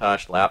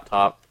Macintosh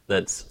laptop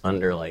that's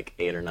under like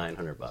 $800 or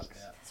 $900.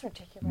 That's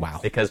ridiculous. Wow.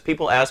 Because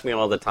people ask me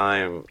all the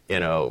time,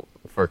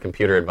 for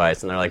computer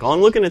advice, and they're like, "Oh,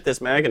 I'm looking at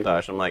this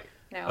Macintosh." I'm like,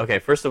 No. "Okay,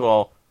 first of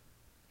all,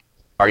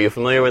 are you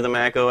familiar with the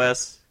Mac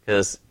OS?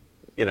 Because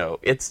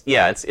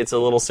it's a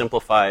little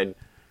simplified,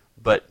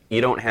 but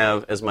you don't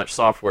have as much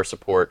software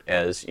support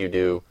as you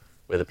do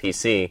with a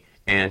PC,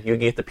 and you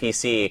get the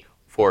PC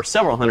for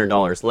several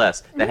 $100s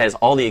less that has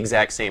all the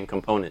exact same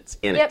components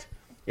in Yep. it.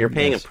 You're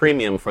paying a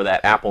premium for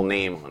that Apple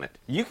name on it.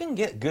 You can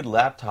get good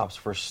laptops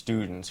for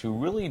students who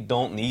really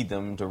don't need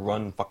them to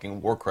run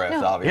fucking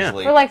Warcraft, No.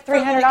 obviously. For like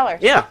 $300.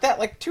 Yeah. That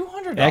like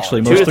 $200.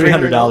 Actually, $200 most to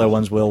 $300 $300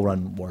 ones will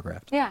run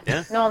Warcraft. Yeah.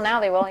 Yeah. No, now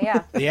they will.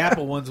 Yeah. The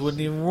Apple ones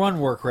wouldn't even run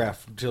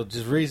Warcraft until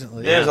just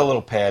recently. There's a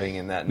little padding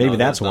in that. Maybe those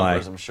that's why.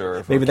 numbers, I'm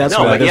sure. Maybe that's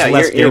No, why but there's yeah,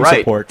 less you're game right.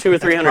 support. $200 or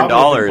 $300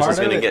 Probably is part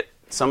going of to it. get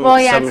Well,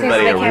 yeah, it seems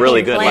somebody they a can't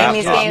really keep good playing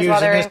these laptop. games while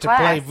they're in to play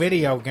class.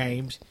 video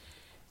games.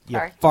 You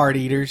Sorry. fart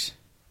eaters.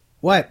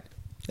 What?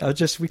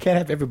 We can't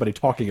have everybody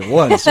talking at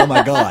once. Oh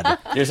my god.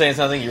 You're saying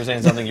something. You're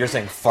saying something. You're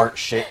saying fart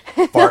shit,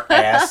 fart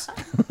ass.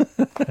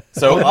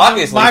 So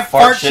obviously, my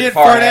fart shit,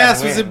 fart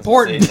ass was wins.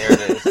 important. See, there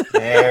it is.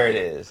 There it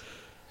is.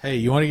 Hey,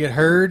 you want to get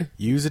heard?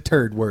 Use a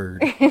turd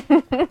word.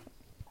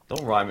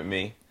 Don't rhyme at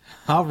me.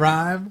 I'll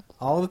rhyme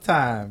all the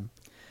time.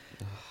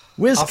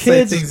 Whiz I'll say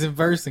Kids, things in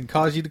verse and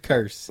cause you to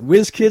curse.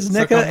 Whiz Kids,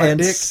 Suck NECA, on my and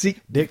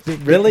dick. Dick,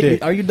 Really?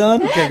 dick. Are you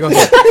done? Okay, go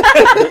ahead.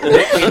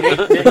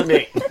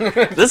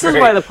 This is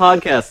why the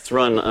podcasts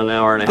run an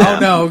hour and a Oh,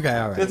 half. no. Okay,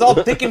 all It's right.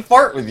 all dick and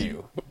fart with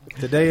you.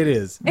 Today it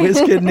is.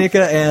 WizKid,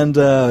 NECA, and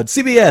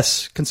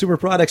CBS Consumer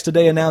Products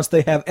today announced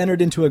they have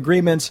entered into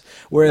agreements,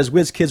 whereas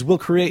WizKids will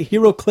create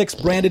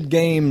HeroClix branded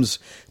games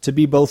to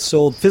be both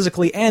sold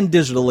physically and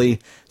digitally,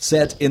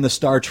 set in the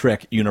Star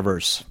Trek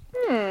universe,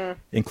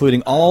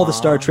 including all the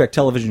Star Trek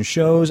television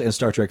shows and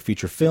Star Trek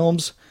feature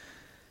films.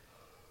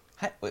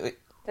 Wait.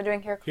 They're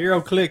doing here.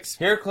 Hero clicks.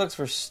 Here clicks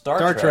for Star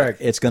Star Trek. Trek.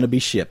 It's going to be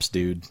ships,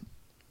 dude.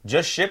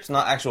 Just ships,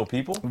 not actual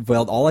people.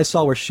 Well, all I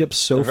saw were ships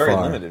so They're very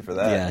far. limited for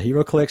that. Yeah,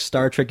 HeroClix,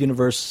 Star Trek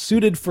universe,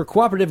 suited for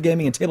cooperative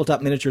gaming and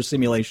tabletop miniature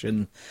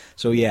simulation.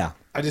 So yeah.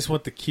 I just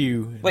want the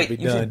cue. and Wait, it'll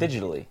be you done. said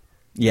digitally.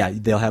 Yeah,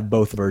 they'll have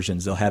both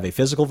versions. They'll have a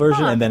physical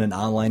version and then an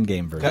online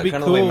game version. That'd be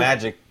Kind of the way cool.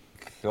 Magic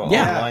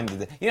Yeah. Online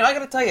did it. You know, I got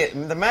to tell you,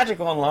 the Magic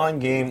Online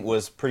game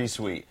was pretty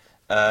sweet.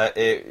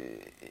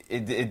 It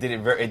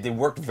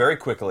worked very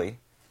quickly.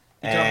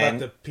 You talking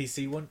And about the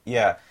PC one?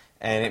 yeah,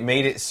 and it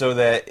made it so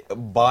that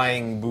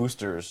buying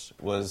boosters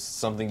was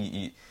something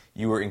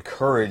you were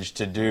encouraged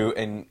to do,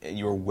 and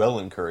you were well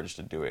encouraged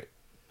to do it.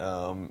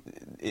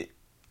 It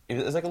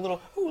was like a little,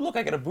 oh, look,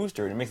 I got a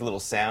booster, and it makes a little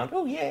sound,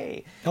 oh,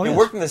 yay. Oh, it yes.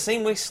 worked in the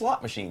same way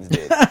slot machines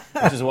did,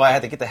 which is why I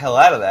had to get the hell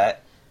out of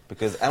that,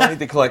 because I don't need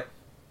to collect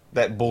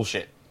that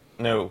bullshit.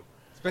 No.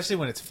 Especially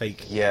when it's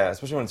fake. Yeah,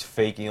 especially when it's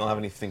fake and you don't have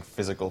anything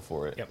physical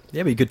for it. Yep.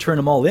 Yeah, but you could turn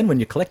them all in when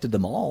you collected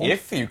them all.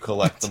 If you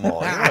collect them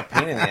all. You know what a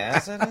pain in the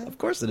ass that is? Of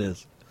course it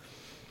is.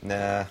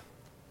 Nah.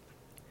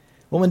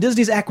 Well, when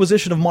Disney's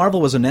acquisition of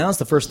Marvel was announced,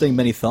 the first thing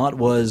many thought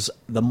was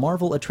the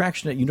Marvel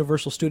attraction at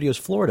Universal Studios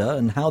Florida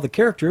and how the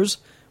characters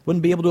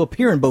wouldn't be able to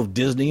appear in both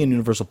Disney and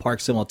Universal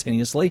Parks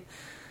simultaneously.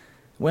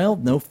 Well,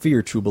 no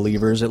fear, true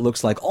believers. It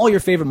looks like all your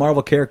favorite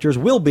Marvel characters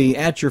will be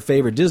at your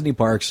favorite Disney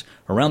parks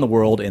around the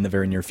world in the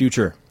very near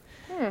future.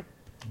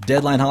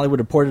 Deadline Hollywood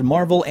reported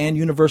Marvel and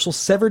Universal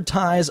severed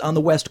ties on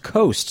the West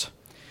Coast,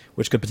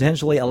 which could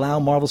potentially allow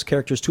Marvel's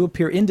characters to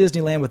appear in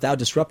Disneyland without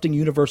disrupting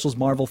Universal's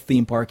Marvel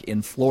theme park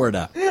in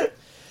Florida.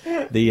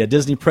 The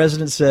Disney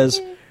president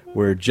says,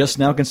 "We're just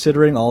now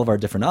considering all of our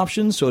different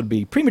options, so it'd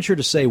be premature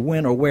to say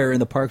when or where in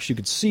the parks you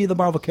could see the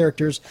Marvel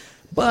characters,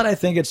 but I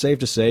think it's safe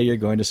to say you're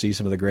going to see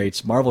some of the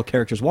greats Marvel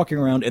characters walking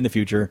around in the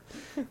future.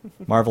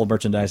 Marvel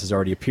merchandise has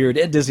already appeared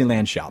at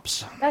Disneyland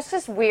shops." That's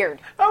just weird.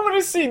 I want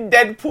to see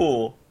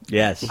Deadpool.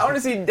 Yes. I want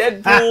to see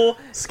Deadpool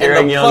Scaring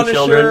and the young Punisher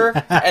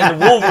children. and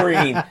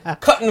Wolverine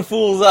cutting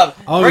fools up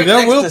right there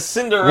next will. to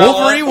Cinderella.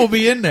 Wolverine will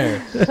be in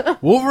there.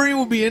 Wolverine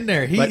will be in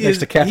there. He Right is next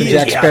to Captain he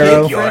Jack is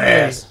Sparrow. big Your friendly.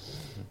 ass.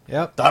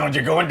 Yep. Donald,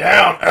 you're going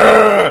down.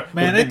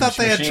 Man, they thought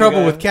they had machine trouble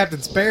gun. with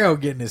Captain Sparrow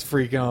getting his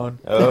freak on.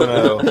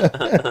 Oh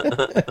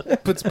no!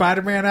 Put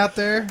Spider-Man out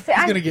there. See, He's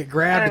I- going to get I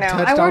grabbed don't and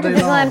know. touched I all worked day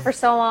at Disneyland long. for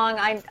so long.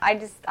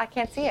 I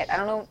can't see it. I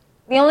don't know.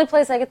 The only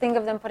place I could think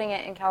of them putting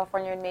it in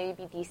California would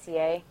maybe be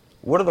DCA.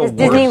 What are the Because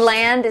worst?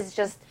 Disneyland is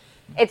just,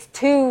 it's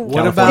too.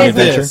 What California about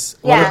Adventure? this?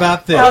 Yeah. What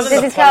about Well, this?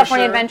 Disney's The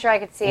California Punisher? Adventure, I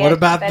could see it. What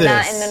about but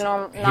Not this? in the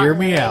not Hear in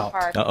me the main out.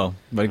 Park. Uh-oh.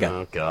 What do you got?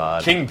 Oh,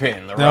 God.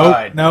 Kingpin, the Nope,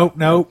 ride.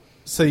 nope.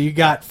 So you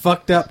got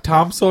fucked up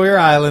Tom Sawyer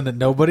Island that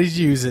nobody's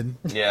using.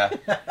 Yeah.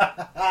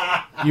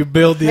 You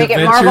build the Make it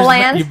Avengers. Marvel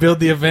Land? You build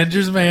the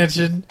Avengers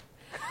Mansion.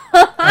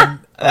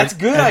 That's a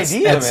good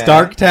idea, and man.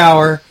 Stark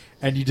Tower,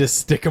 and you just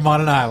stick them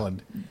on an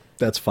island.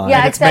 That's fine. Yeah,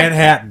 And it's except-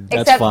 Manhattan.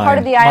 That's Except part fine.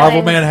 of the island.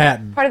 Marvel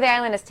Manhattan. Part of the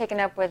island is taken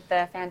up with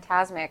the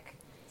Phantasmic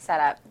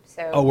setup.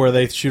 So. Oh, where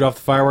they shoot off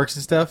the fireworks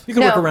and stuff? You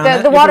can work around the, that.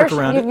 The You can water. work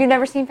around it. You've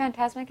never seen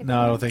Phantasmic?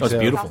 No, I don't think Oh, it's so.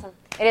 beautiful. Awesome.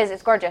 It is.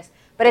 It's gorgeous.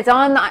 But it's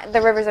on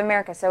the rivers of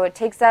America, so it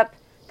takes up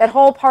that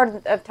whole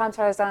part of Tom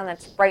Sawyer's Island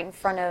that's right in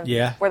front of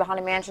Yeah. where the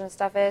Haunted Mansion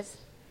stuff is.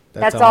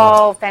 That's That's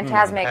all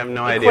Phantasmic. I have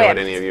no idea equipped. what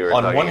any of you are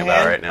On talking one about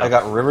hand, right now. I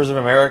got Rivers of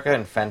America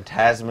and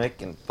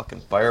Phantasmic and fucking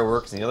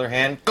fireworks. On the other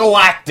hand,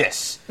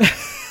 Galactus,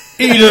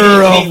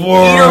 Eater of Eater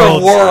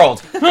of Worlds.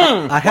 World.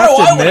 I What have do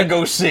to I want to admit,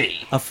 go see?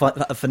 a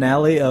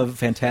finale of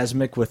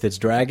Phantasmic with its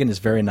dragon is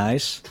very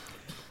nice.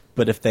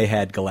 But if they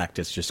had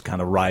Galactus just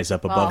kind of rise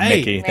up above Well,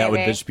 Mickey, that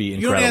would maybe. just be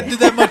You don't have to incredible. do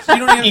that much. You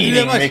don't have to do that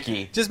Eating much.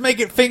 Mickey. Just make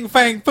it Fing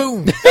Fang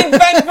Boom. Bing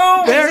bang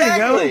boom! There you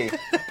go. Exactly.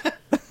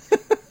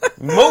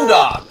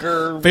 MODOK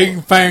or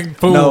Fing Fang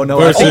Boom No,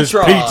 I versus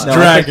think- Pete's No,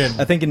 Dragon.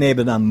 I think you named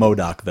it on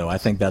MODOK, though. I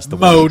think that's the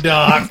one.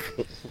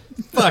 MODOK.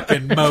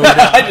 Fucking MODOK.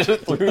 I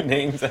just threw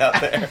names out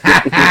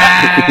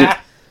there.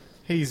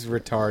 He's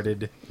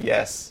retarded.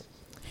 Yes.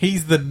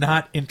 He's the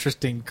not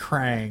interesting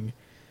Krang.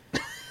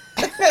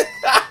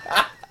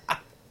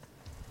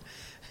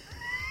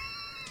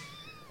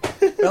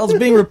 Well, it's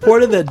being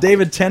reported that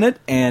David Tennant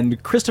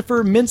and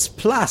Christopher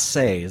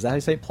Mintz-Plasse, is that how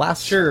you say it?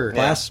 Plasse? Sure.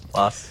 Plasse?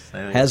 Plus,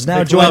 Has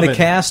now joined the McLovin.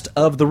 cast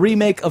of the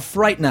remake of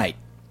Fright Night.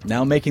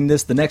 Now making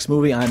this the next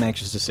movie I'm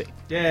anxious to see.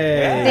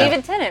 Yay.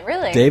 David Tennant,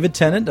 really? David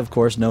Tennant, of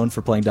course, known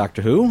for playing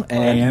Doctor Who,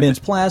 and And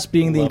Mintz-Plasse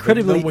being the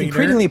loving the wiener.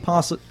 increasingly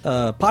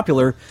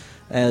popular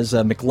as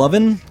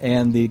McLovin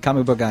and the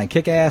comic book guy in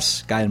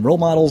Kick-Ass, guy in Role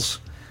Models.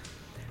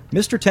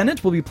 Mr.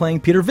 Tennant will be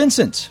playing Peter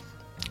Vincent,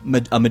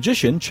 a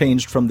magician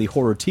changed from the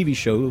horror TV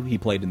show he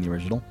played in the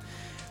original,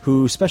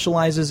 who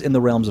specializes in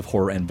the realms of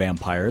horror and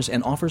vampires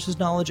and offers his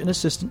knowledge and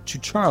assistance to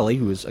Charlie,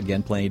 who is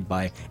again played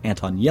by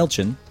Anton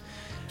Yelchin,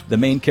 the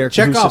main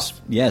character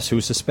Chekhov.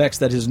 who suspects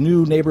that his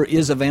new neighbor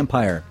is a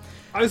vampire.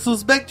 I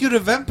suspect you're a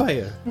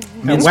vampire.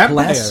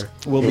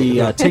 Mintz-Plasse will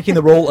be taking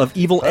the role of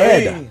Evil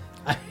Ed.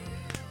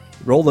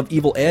 Role of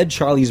Evil Ed,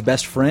 Charlie's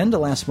best friend.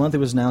 Last month it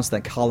was announced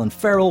that Colin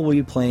Farrell will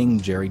be playing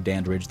Jerry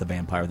Dandridge, the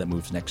vampire that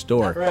moves next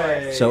door.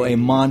 So a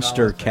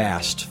monster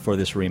cast for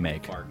this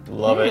remake.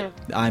 Love it.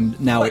 I'm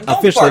now Wait, don't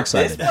officially bark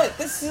excited. This, what?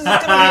 This is going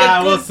to be a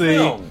good We'll see.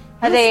 film.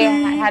 Have they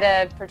had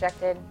a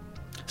projected?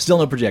 Still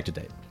no projected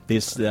date.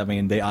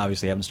 They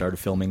obviously haven't started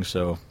filming,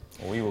 so.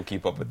 We will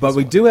keep up with this But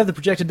we one. do have the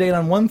projected date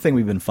on one thing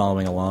we've been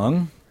following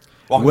along.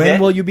 Walking When Dead?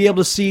 will you be able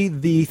to see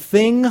the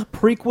Thing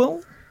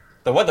prequel?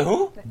 The what? The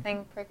who? The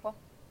Thing prequel?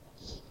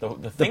 The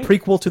The thing?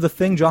 prequel to The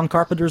Thing, John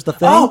Carpenter's The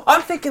Thing? Oh,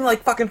 I'm thinking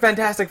like fucking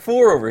Fantastic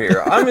Four over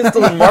here. I'm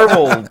still in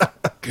Marvel.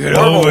 Get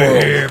Marvel over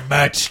world. here,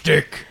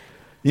 matchstick.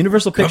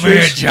 Universal Come here,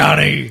 Pictures,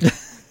 Johnny.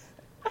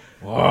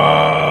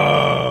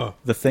 Whoa.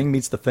 The Thing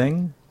meets The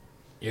Thing?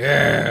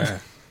 Yeah.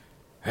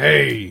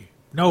 Hey.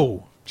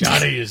 No.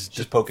 Johnny is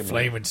just poking me.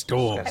 flaming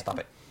storm. Gotta stop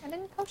it. I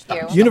didn't poke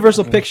you.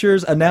 Universal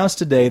Pictures announced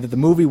today that the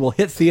movie will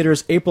hit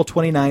theaters April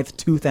 29th,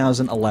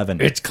 2011.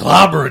 It's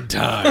clobbering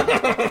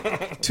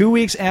time. 2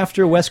 weeks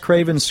after Wes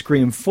Craven's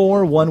Scream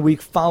 4, 1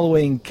 week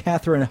following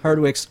Catherine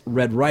Hardwicke's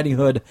Red Riding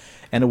Hood,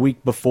 and a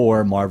week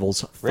before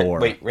Marvel's Thor.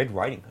 Red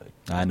Riding Hood.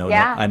 I know.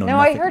 Yeah. I know. No,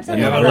 I nothing. heard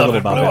something know You have about a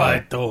very loving little about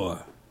that. blue-eyed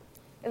Thor.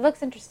 It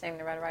looks interesting,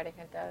 the Red Riding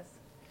Hood does.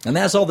 And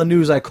that's all the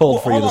news I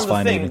culled for you hold this on,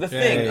 fine the evening.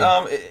 thing.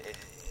 Yay.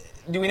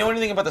 Do we know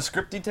anything about the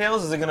script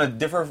details? Is it going to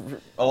differ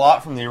a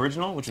lot from the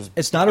original, which is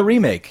It's not a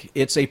remake.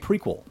 It's a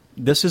prequel.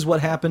 This is what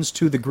happens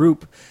to the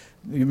group.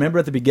 You remember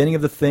at the beginning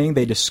of The Thing,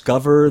 they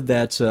discover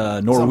that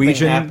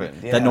Norwegian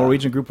happened, yeah. that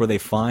Norwegian group where they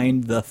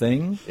find the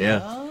thing.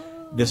 Yeah.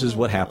 This is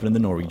what happened in the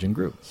Norwegian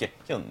group. Yeah,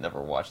 you'll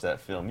never watch that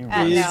film. You No.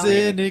 really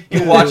Isn't it You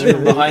good? watch it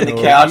from behind the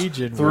couch,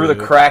 Norwegian through the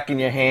wood. crack in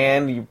your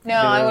hand. No,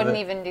 I wouldn't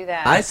even do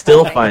that. I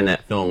still find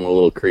that film a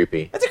little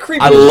creepy. That's a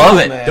creepy I love film,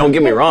 it. man. Don't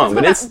get me wrong,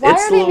 but it's Why a are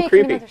they little making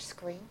creepy. another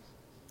Scream?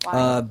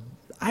 Why?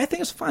 I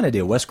think it's a fine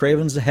idea. Wes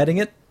Craven's heading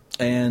it,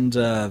 and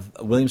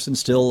Williamson's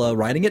still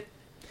writing it.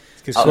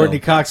 Because Courtney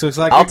Cox looks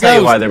like I'll a tell you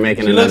ghost. why they're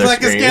making she another looks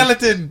like Scream. a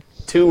skeleton.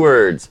 2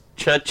 words.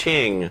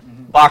 Cha-ching.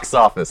 Box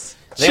office.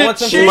 They want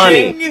some Cha-ching. money.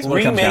 It's what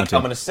it comes Remake. down I'm to.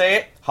 going to say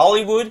it.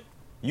 Hollywood,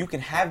 you can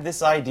have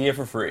this idea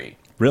for free.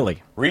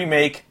 Really,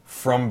 Remake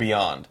From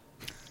Beyond.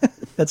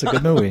 that's a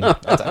good movie.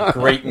 That's a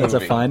great movie. That's a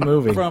fine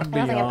movie. From I don't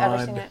think I've ever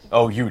seen beyond. it.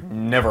 Oh, you'd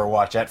never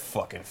watch that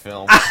fucking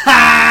film.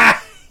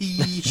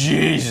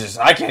 Jesus,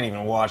 I can't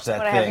even watch that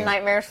Would I have thing.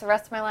 nightmares for the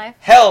rest of my life?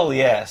 Hell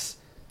yes.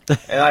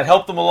 And I'd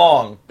help them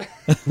along.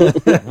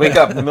 Wake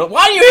up in the middle.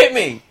 Why do you hit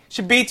me?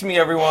 She beats me,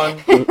 everyone.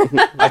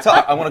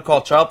 I want to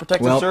call Child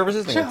Protective Well,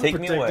 Services. They're going to take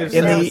me away. Protective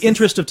In the Services.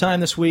 interest of time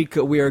this week,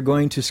 we are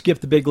going to skip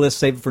the big list,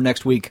 save it for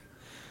next week,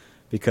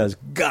 because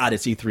God,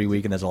 it's E3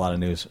 week and there's a lot of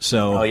news.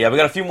 So, Oh, yeah, we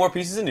got a few more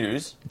pieces of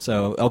news.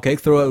 okay,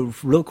 throw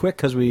it real quick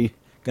because we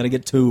got to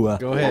get to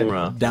Go ahead.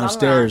 Mumra.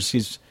 downstairs.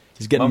 He's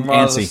getting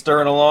Mumra's antsy.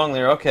 stirring along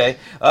there. Okay.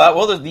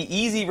 Well, the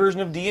easy version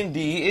of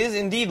D&D is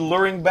indeed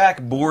luring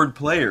back bored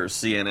players,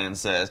 CNN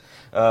says.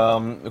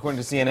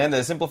 According to CNN,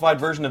 the simplified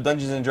version of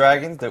Dungeons &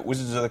 Dragons that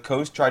Wizards of the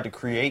Coast tried to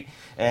create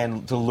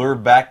and to lure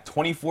back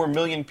 24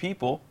 million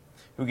people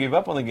who gave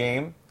up on the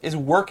game is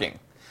working.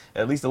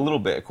 At least a little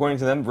bit. According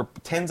to them,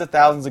 tens of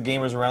thousands of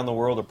gamers around the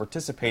world are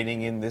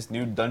participating in this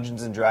new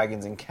Dungeons &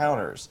 Dragons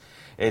encounters.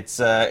 It's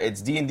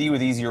D&D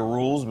with easier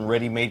rules and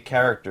ready-made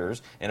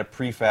characters and a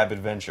prefab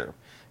adventure.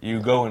 You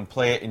go and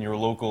play it in your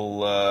local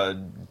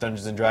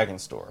Dungeons &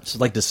 Dragons store. This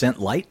is like Descent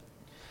Light.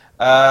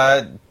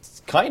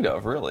 Kind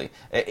of, really.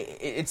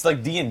 It's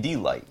like D&D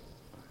light.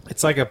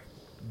 It's like a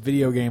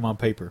video game on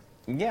paper.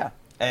 Yeah.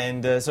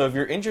 And so if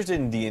you're interested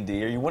in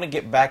D&D or you want to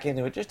get back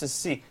into it just to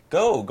see,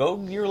 go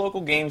to your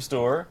local game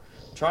store,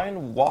 try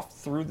and waft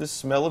through the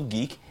smell of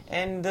geek,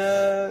 and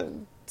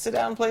sit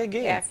down and play a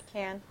game. Yeah, if you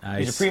can. Here's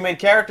a Nice. pre-made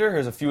character.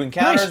 Here's a few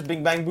encounters. Nice.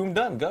 Bing, bang, boom,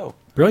 done. Go.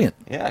 Brilliant.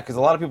 Yeah, because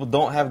a lot of people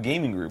don't have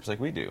gaming groups like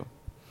we do.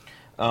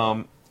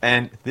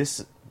 And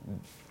this,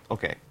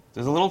 okay,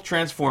 there's a little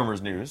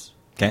Transformers news.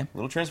 Okay.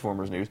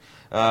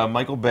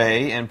 Michael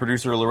Bay and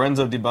producer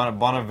Lorenzo Di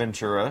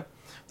Bonaventura,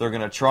 they're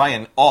going to try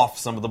and off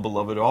some of the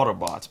beloved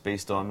Autobots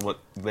based on what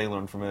they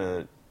learned from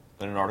an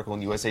article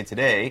in USA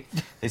Today.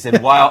 They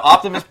said, while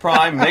Optimus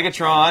Prime,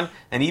 Megatron,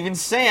 and even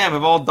Sam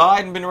have all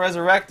died and been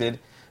resurrected,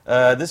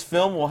 this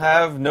film will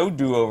have no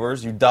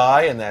do-overs. You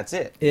die, and that's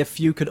it. If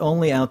you could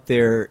only out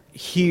there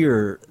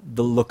hear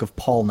the look of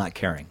Paul not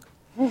caring.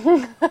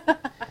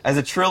 As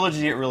a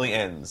trilogy, it really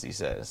ends, he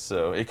says.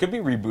 So it could be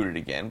rebooted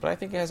again, but I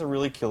think it has a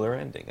really killer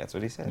ending. That's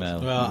what he says.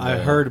 Well, Well, I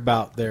heard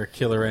about their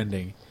killer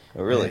ending.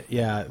 Oh, really?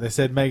 Yeah, they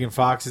said Megan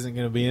Fox isn't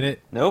going to be in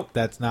it. Nope.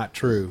 That's not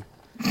true.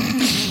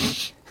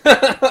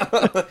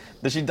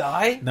 Does she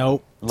die?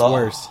 Nope. It's Lo-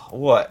 worse.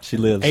 What? She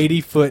lives.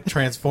 80-foot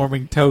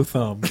transforming toe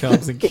thumb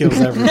comes and kills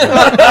everybody.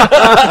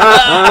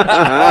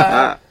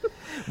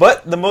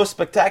 But the most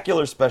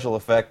spectacular special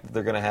effect that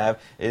they're going to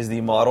have is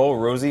the model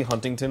Rosie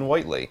Huntington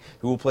Whiteley,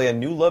 who will play a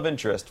new love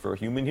interest for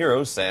human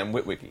hero Sam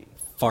Witwicky.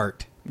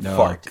 Fart. No,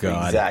 Fart.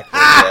 God. Exactly.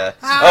 Yeah.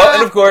 Oh,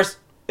 and of course,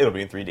 it'll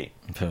be in 3D.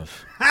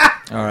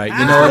 All right.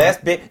 You know what?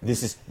 Last bit.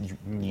 This is. You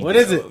need What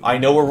this. is it? I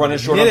know we're running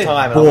short on Get it.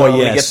 time. Boy, I'm going to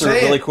yes. get through it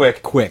Say really it.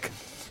 quick. Quick.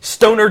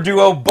 Stoner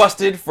duo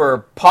busted for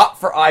pot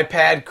for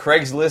iPad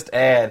Craigslist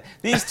ad.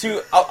 These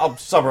two, I'll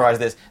summarize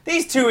this.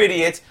 These two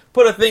idiots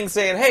put a thing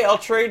saying, "Hey, I'll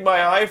trade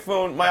my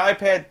iPhone,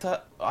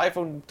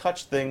 iPhone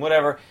Touch thing,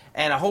 whatever,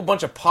 and a whole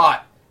bunch of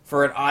pot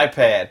for an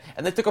iPad."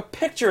 And they took a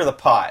picture of the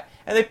pot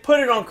and they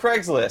put it on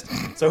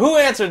Craigslist. So who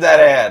answered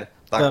that ad?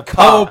 The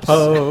cops.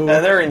 po-po.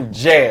 And they're in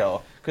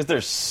jail because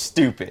they're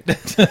stupid.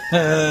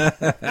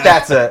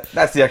 That's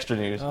the extra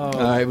news. All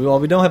right. Well,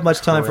 we don't have much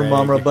time for Craig.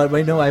 Mumra, but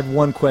I know I have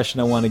one question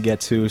I want to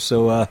get to.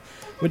 So,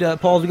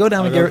 Paul, we go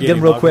down and I'll go get get him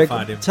him. real I'll go quick.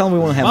 find him. Tell him we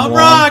want to have Mom him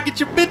Rock, get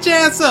your bitch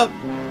ass up.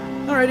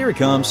 on. All right, here he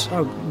comes.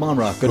 Oh, Mom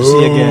Rock, good to see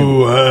you again.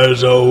 Who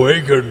has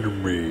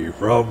awakened me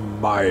from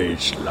my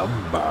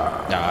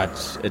slumber?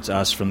 It's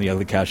us from the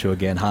Ugly Cow Show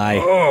again. Hi.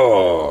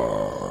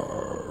 Oh,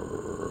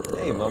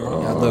 Hey,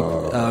 Mama.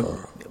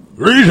 Look,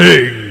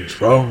 greetings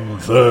from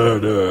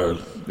Third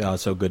Earth. oh,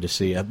 it's so good to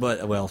see you.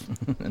 But, well,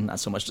 not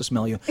so much to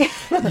smell you.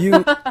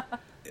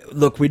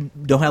 Look, we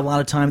don't have a lot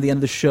of time at the end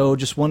of the show.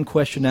 Just one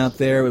question out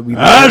there.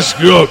 Ask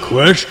your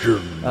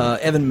question.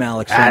 Evan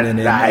Malik sent it in.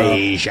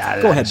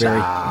 Go ahead,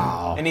 Barry.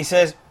 And he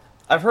says,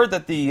 I've heard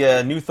that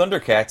the new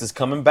Thundercats is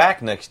coming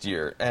back next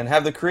year, and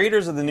have the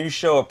creators of the new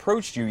show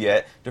approached you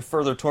yet to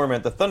further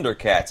torment the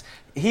Thundercats?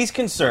 He's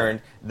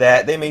concerned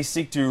that they may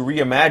seek to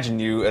reimagine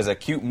you as a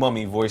cute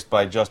mummy voiced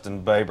by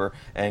Justin Bieber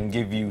and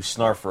give you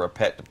Snarf for a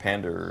pet to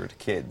pander to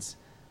kids.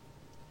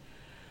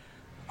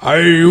 I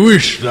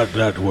wish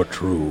that were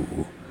true.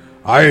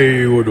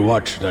 I would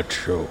watch that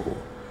show.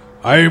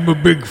 I'm a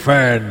big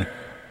fan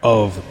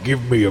of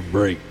Give Me a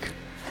Break.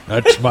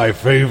 That's my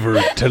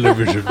favorite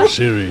television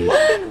series.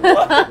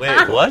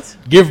 Wait, what?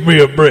 Give Me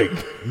a Break.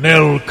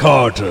 Nell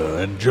Carter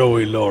and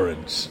Joey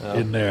Lawrence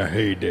in their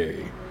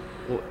heyday.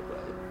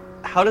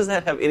 How does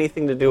that have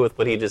anything to do with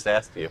what he just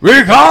asked you?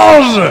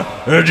 Because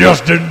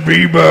Justin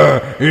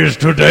Bieber is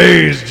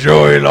today's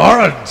Joey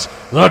Lawrence,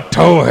 the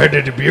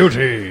toe-headed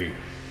beauty.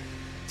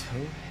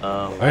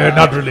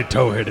 Not really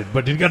toe-headed,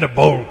 but he's got a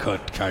bowl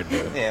cut, kind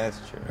of. Yeah, that's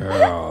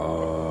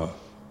true.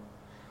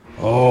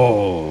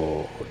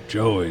 Oh,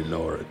 Joey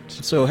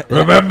Lawrence. So,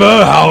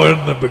 Remember how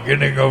in the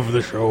beginning of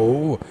the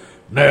show,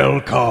 Nell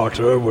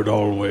Carter would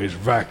always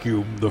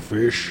vacuum the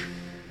fish?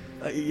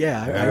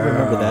 yeah, I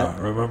remember that.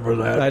 Remember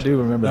that? I do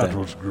remember that. That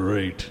was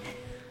great.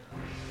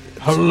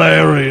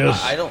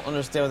 Hilarious. I don't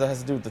understand what that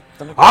has to do with the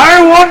Thundercats.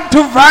 I want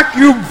to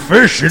vacuum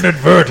fish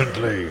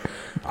inadvertently.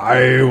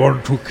 I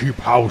want to keep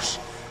house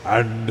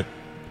and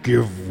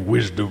give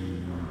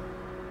wisdom.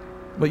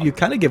 But you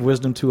kind of give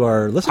wisdom to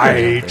our listeners.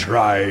 I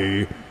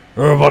try,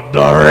 but the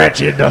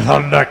wretched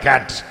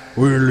Thundercats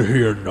will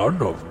hear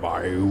none of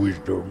my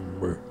wisdom.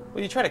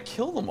 Well, you try to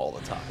kill them all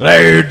the time.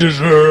 They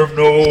deserve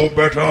no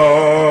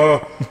better.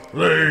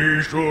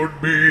 They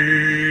should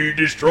be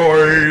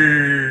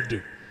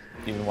destroyed.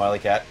 Even Wily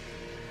Cat.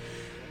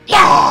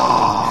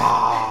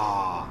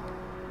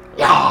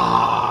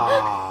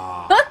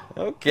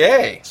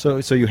 Okay. So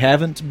you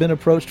haven't been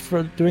approached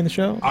for doing the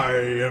show? I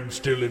am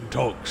still in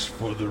talks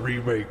for the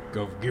remake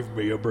of Give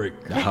Me a Break,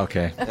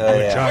 Okay. which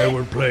Yeah. I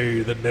will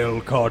play the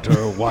Nell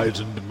Carter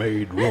wizened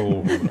maid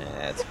role.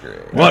 That's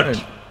great.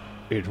 But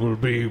it will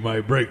be my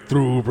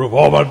breakthrough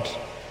performance.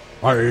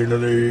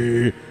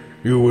 Finally,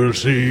 you will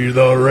see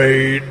the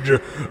range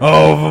of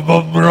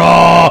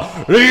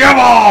Mumra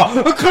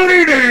Yama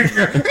cleaning.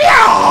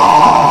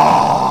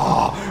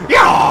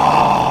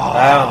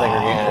 I don't think we're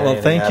getting Well,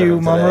 anything thank out of you,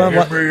 him Mumra. today.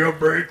 What- Give me a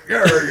break,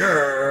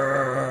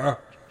 yeah.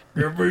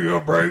 Give me a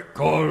break,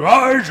 'cause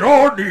I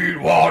sure need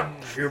one.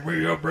 Give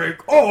me a break,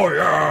 oh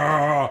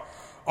yeah.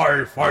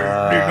 I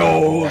finally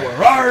know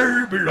where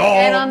I belong.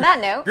 And on that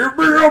note, Give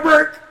me a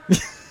break.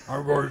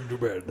 I'm going to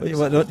bed. Yeah,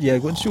 why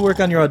don't you work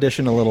on your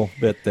audition a little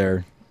bit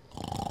there?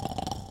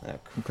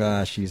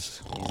 Gosh,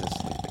 he's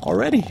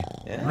already.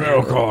 Yeah.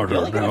 Now, Carter. You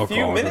only get Now, a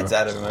few Carter. minutes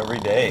out of him every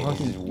day.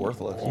 He's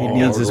worthless. He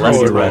needs his less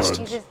food to rest.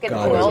 He's just getting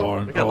God.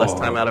 old. We got less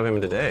time out of him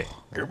today.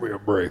 Give me a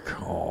break.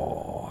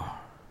 Oh.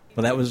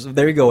 Well,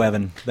 there you go,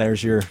 Evan.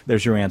 There's your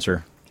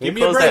answer. Can Give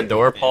me you a close break. that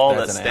door, Paul?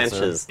 That's That an stench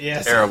answer. is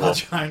Yes, terrible. I'll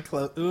try and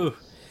close. Ooh.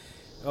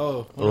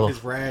 Oh, one Ugh. of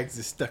his rags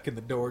is stuck in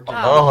the door. Oh,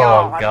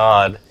 Oh,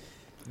 God.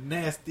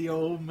 Nasty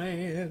old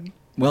man.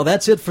 Well,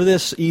 that's it for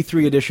this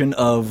E3 edition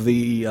of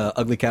the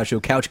Ugly Couch Show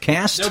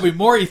Couchcast. There'll be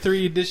more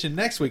E3 edition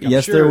next week, I'm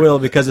Yes, sure. there will,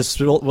 because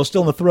we're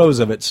still in the throes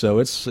of it, so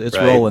it's Right.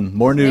 rolling.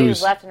 More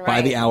news left and by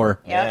right. the hour.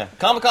 Yep. Yeah.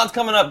 Comic-Con's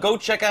coming up. Go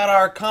check out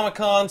our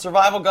Comic-Con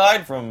survival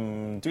guide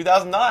from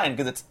 2009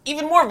 because it's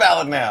even more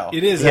valid now.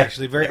 It is Yeah,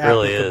 actually very it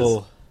really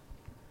applicable.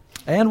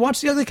 And watch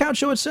the Ugly Couch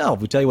Show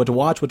itself. We tell you what to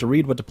watch, what to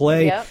read, what to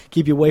play. Yep.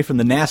 Keep you away from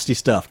the nasty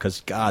stuff,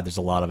 because, God, there's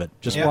a lot of it.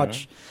 Just Yeah.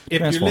 watch If you're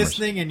Transformers.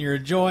 listening and you're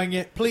enjoying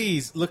it,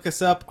 please look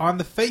us up on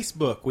the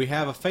Facebook. We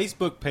have a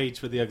Facebook page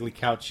for the Ugly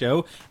Couch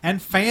Show,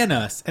 and fan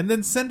us, and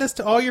then send us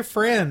to all your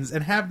friends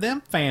and have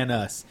them fan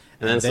us.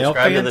 And then they'll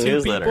subscribe to fan the two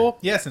newsletter. people.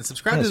 Yes, and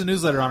subscribe Yes. to the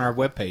newsletter on our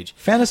webpage,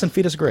 Fan us and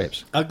feed us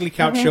grapes.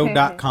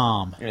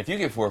 uglycouchshow.com. And if you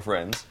get 4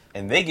 friends,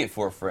 and they get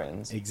 4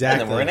 friends,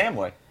 Exactly. and then we're in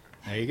Amway.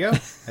 There you go.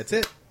 That's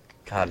it.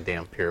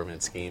 Goddamn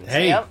pyramid schemes.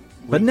 Hey, Yep.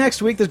 But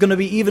next week, there's going to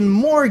be even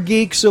more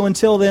geeks, so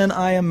until then,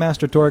 I am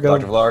Master Torgo.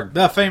 Dr. Vlarg.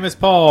 the famous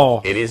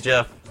Paul. 80s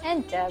Jeff.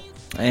 And Deb.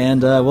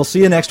 And we'll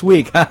see you next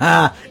week.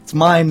 Haha, it's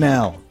mine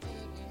now.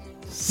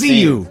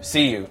 See you.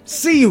 See you.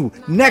 See you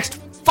next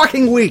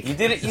fucking You week.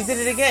 did it. You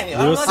did it again.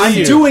 We'll not see I'm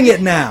you. doing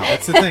it now.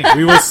 That's the thing.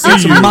 We will see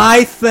It's you.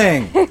 my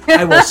thing.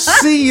 I will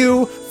see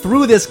you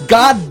through this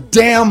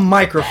goddamn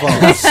microphone.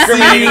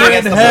 discriminating you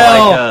against in the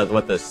hell. blind.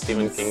 What, the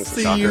Stephen King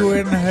See stalker? you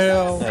in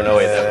hell. Oh, no,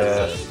 wait,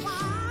 that was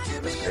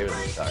Chris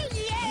Craven stalker.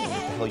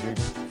 Hell, you're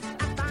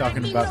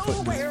Talking about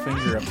putting his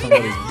finger up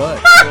somebody's butt.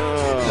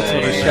 Oh, That's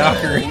what a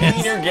shocker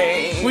is. Wiener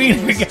game.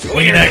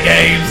 Wiener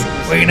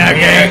games. Wiener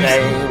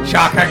games.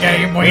 Shocker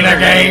game. Wiener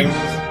games.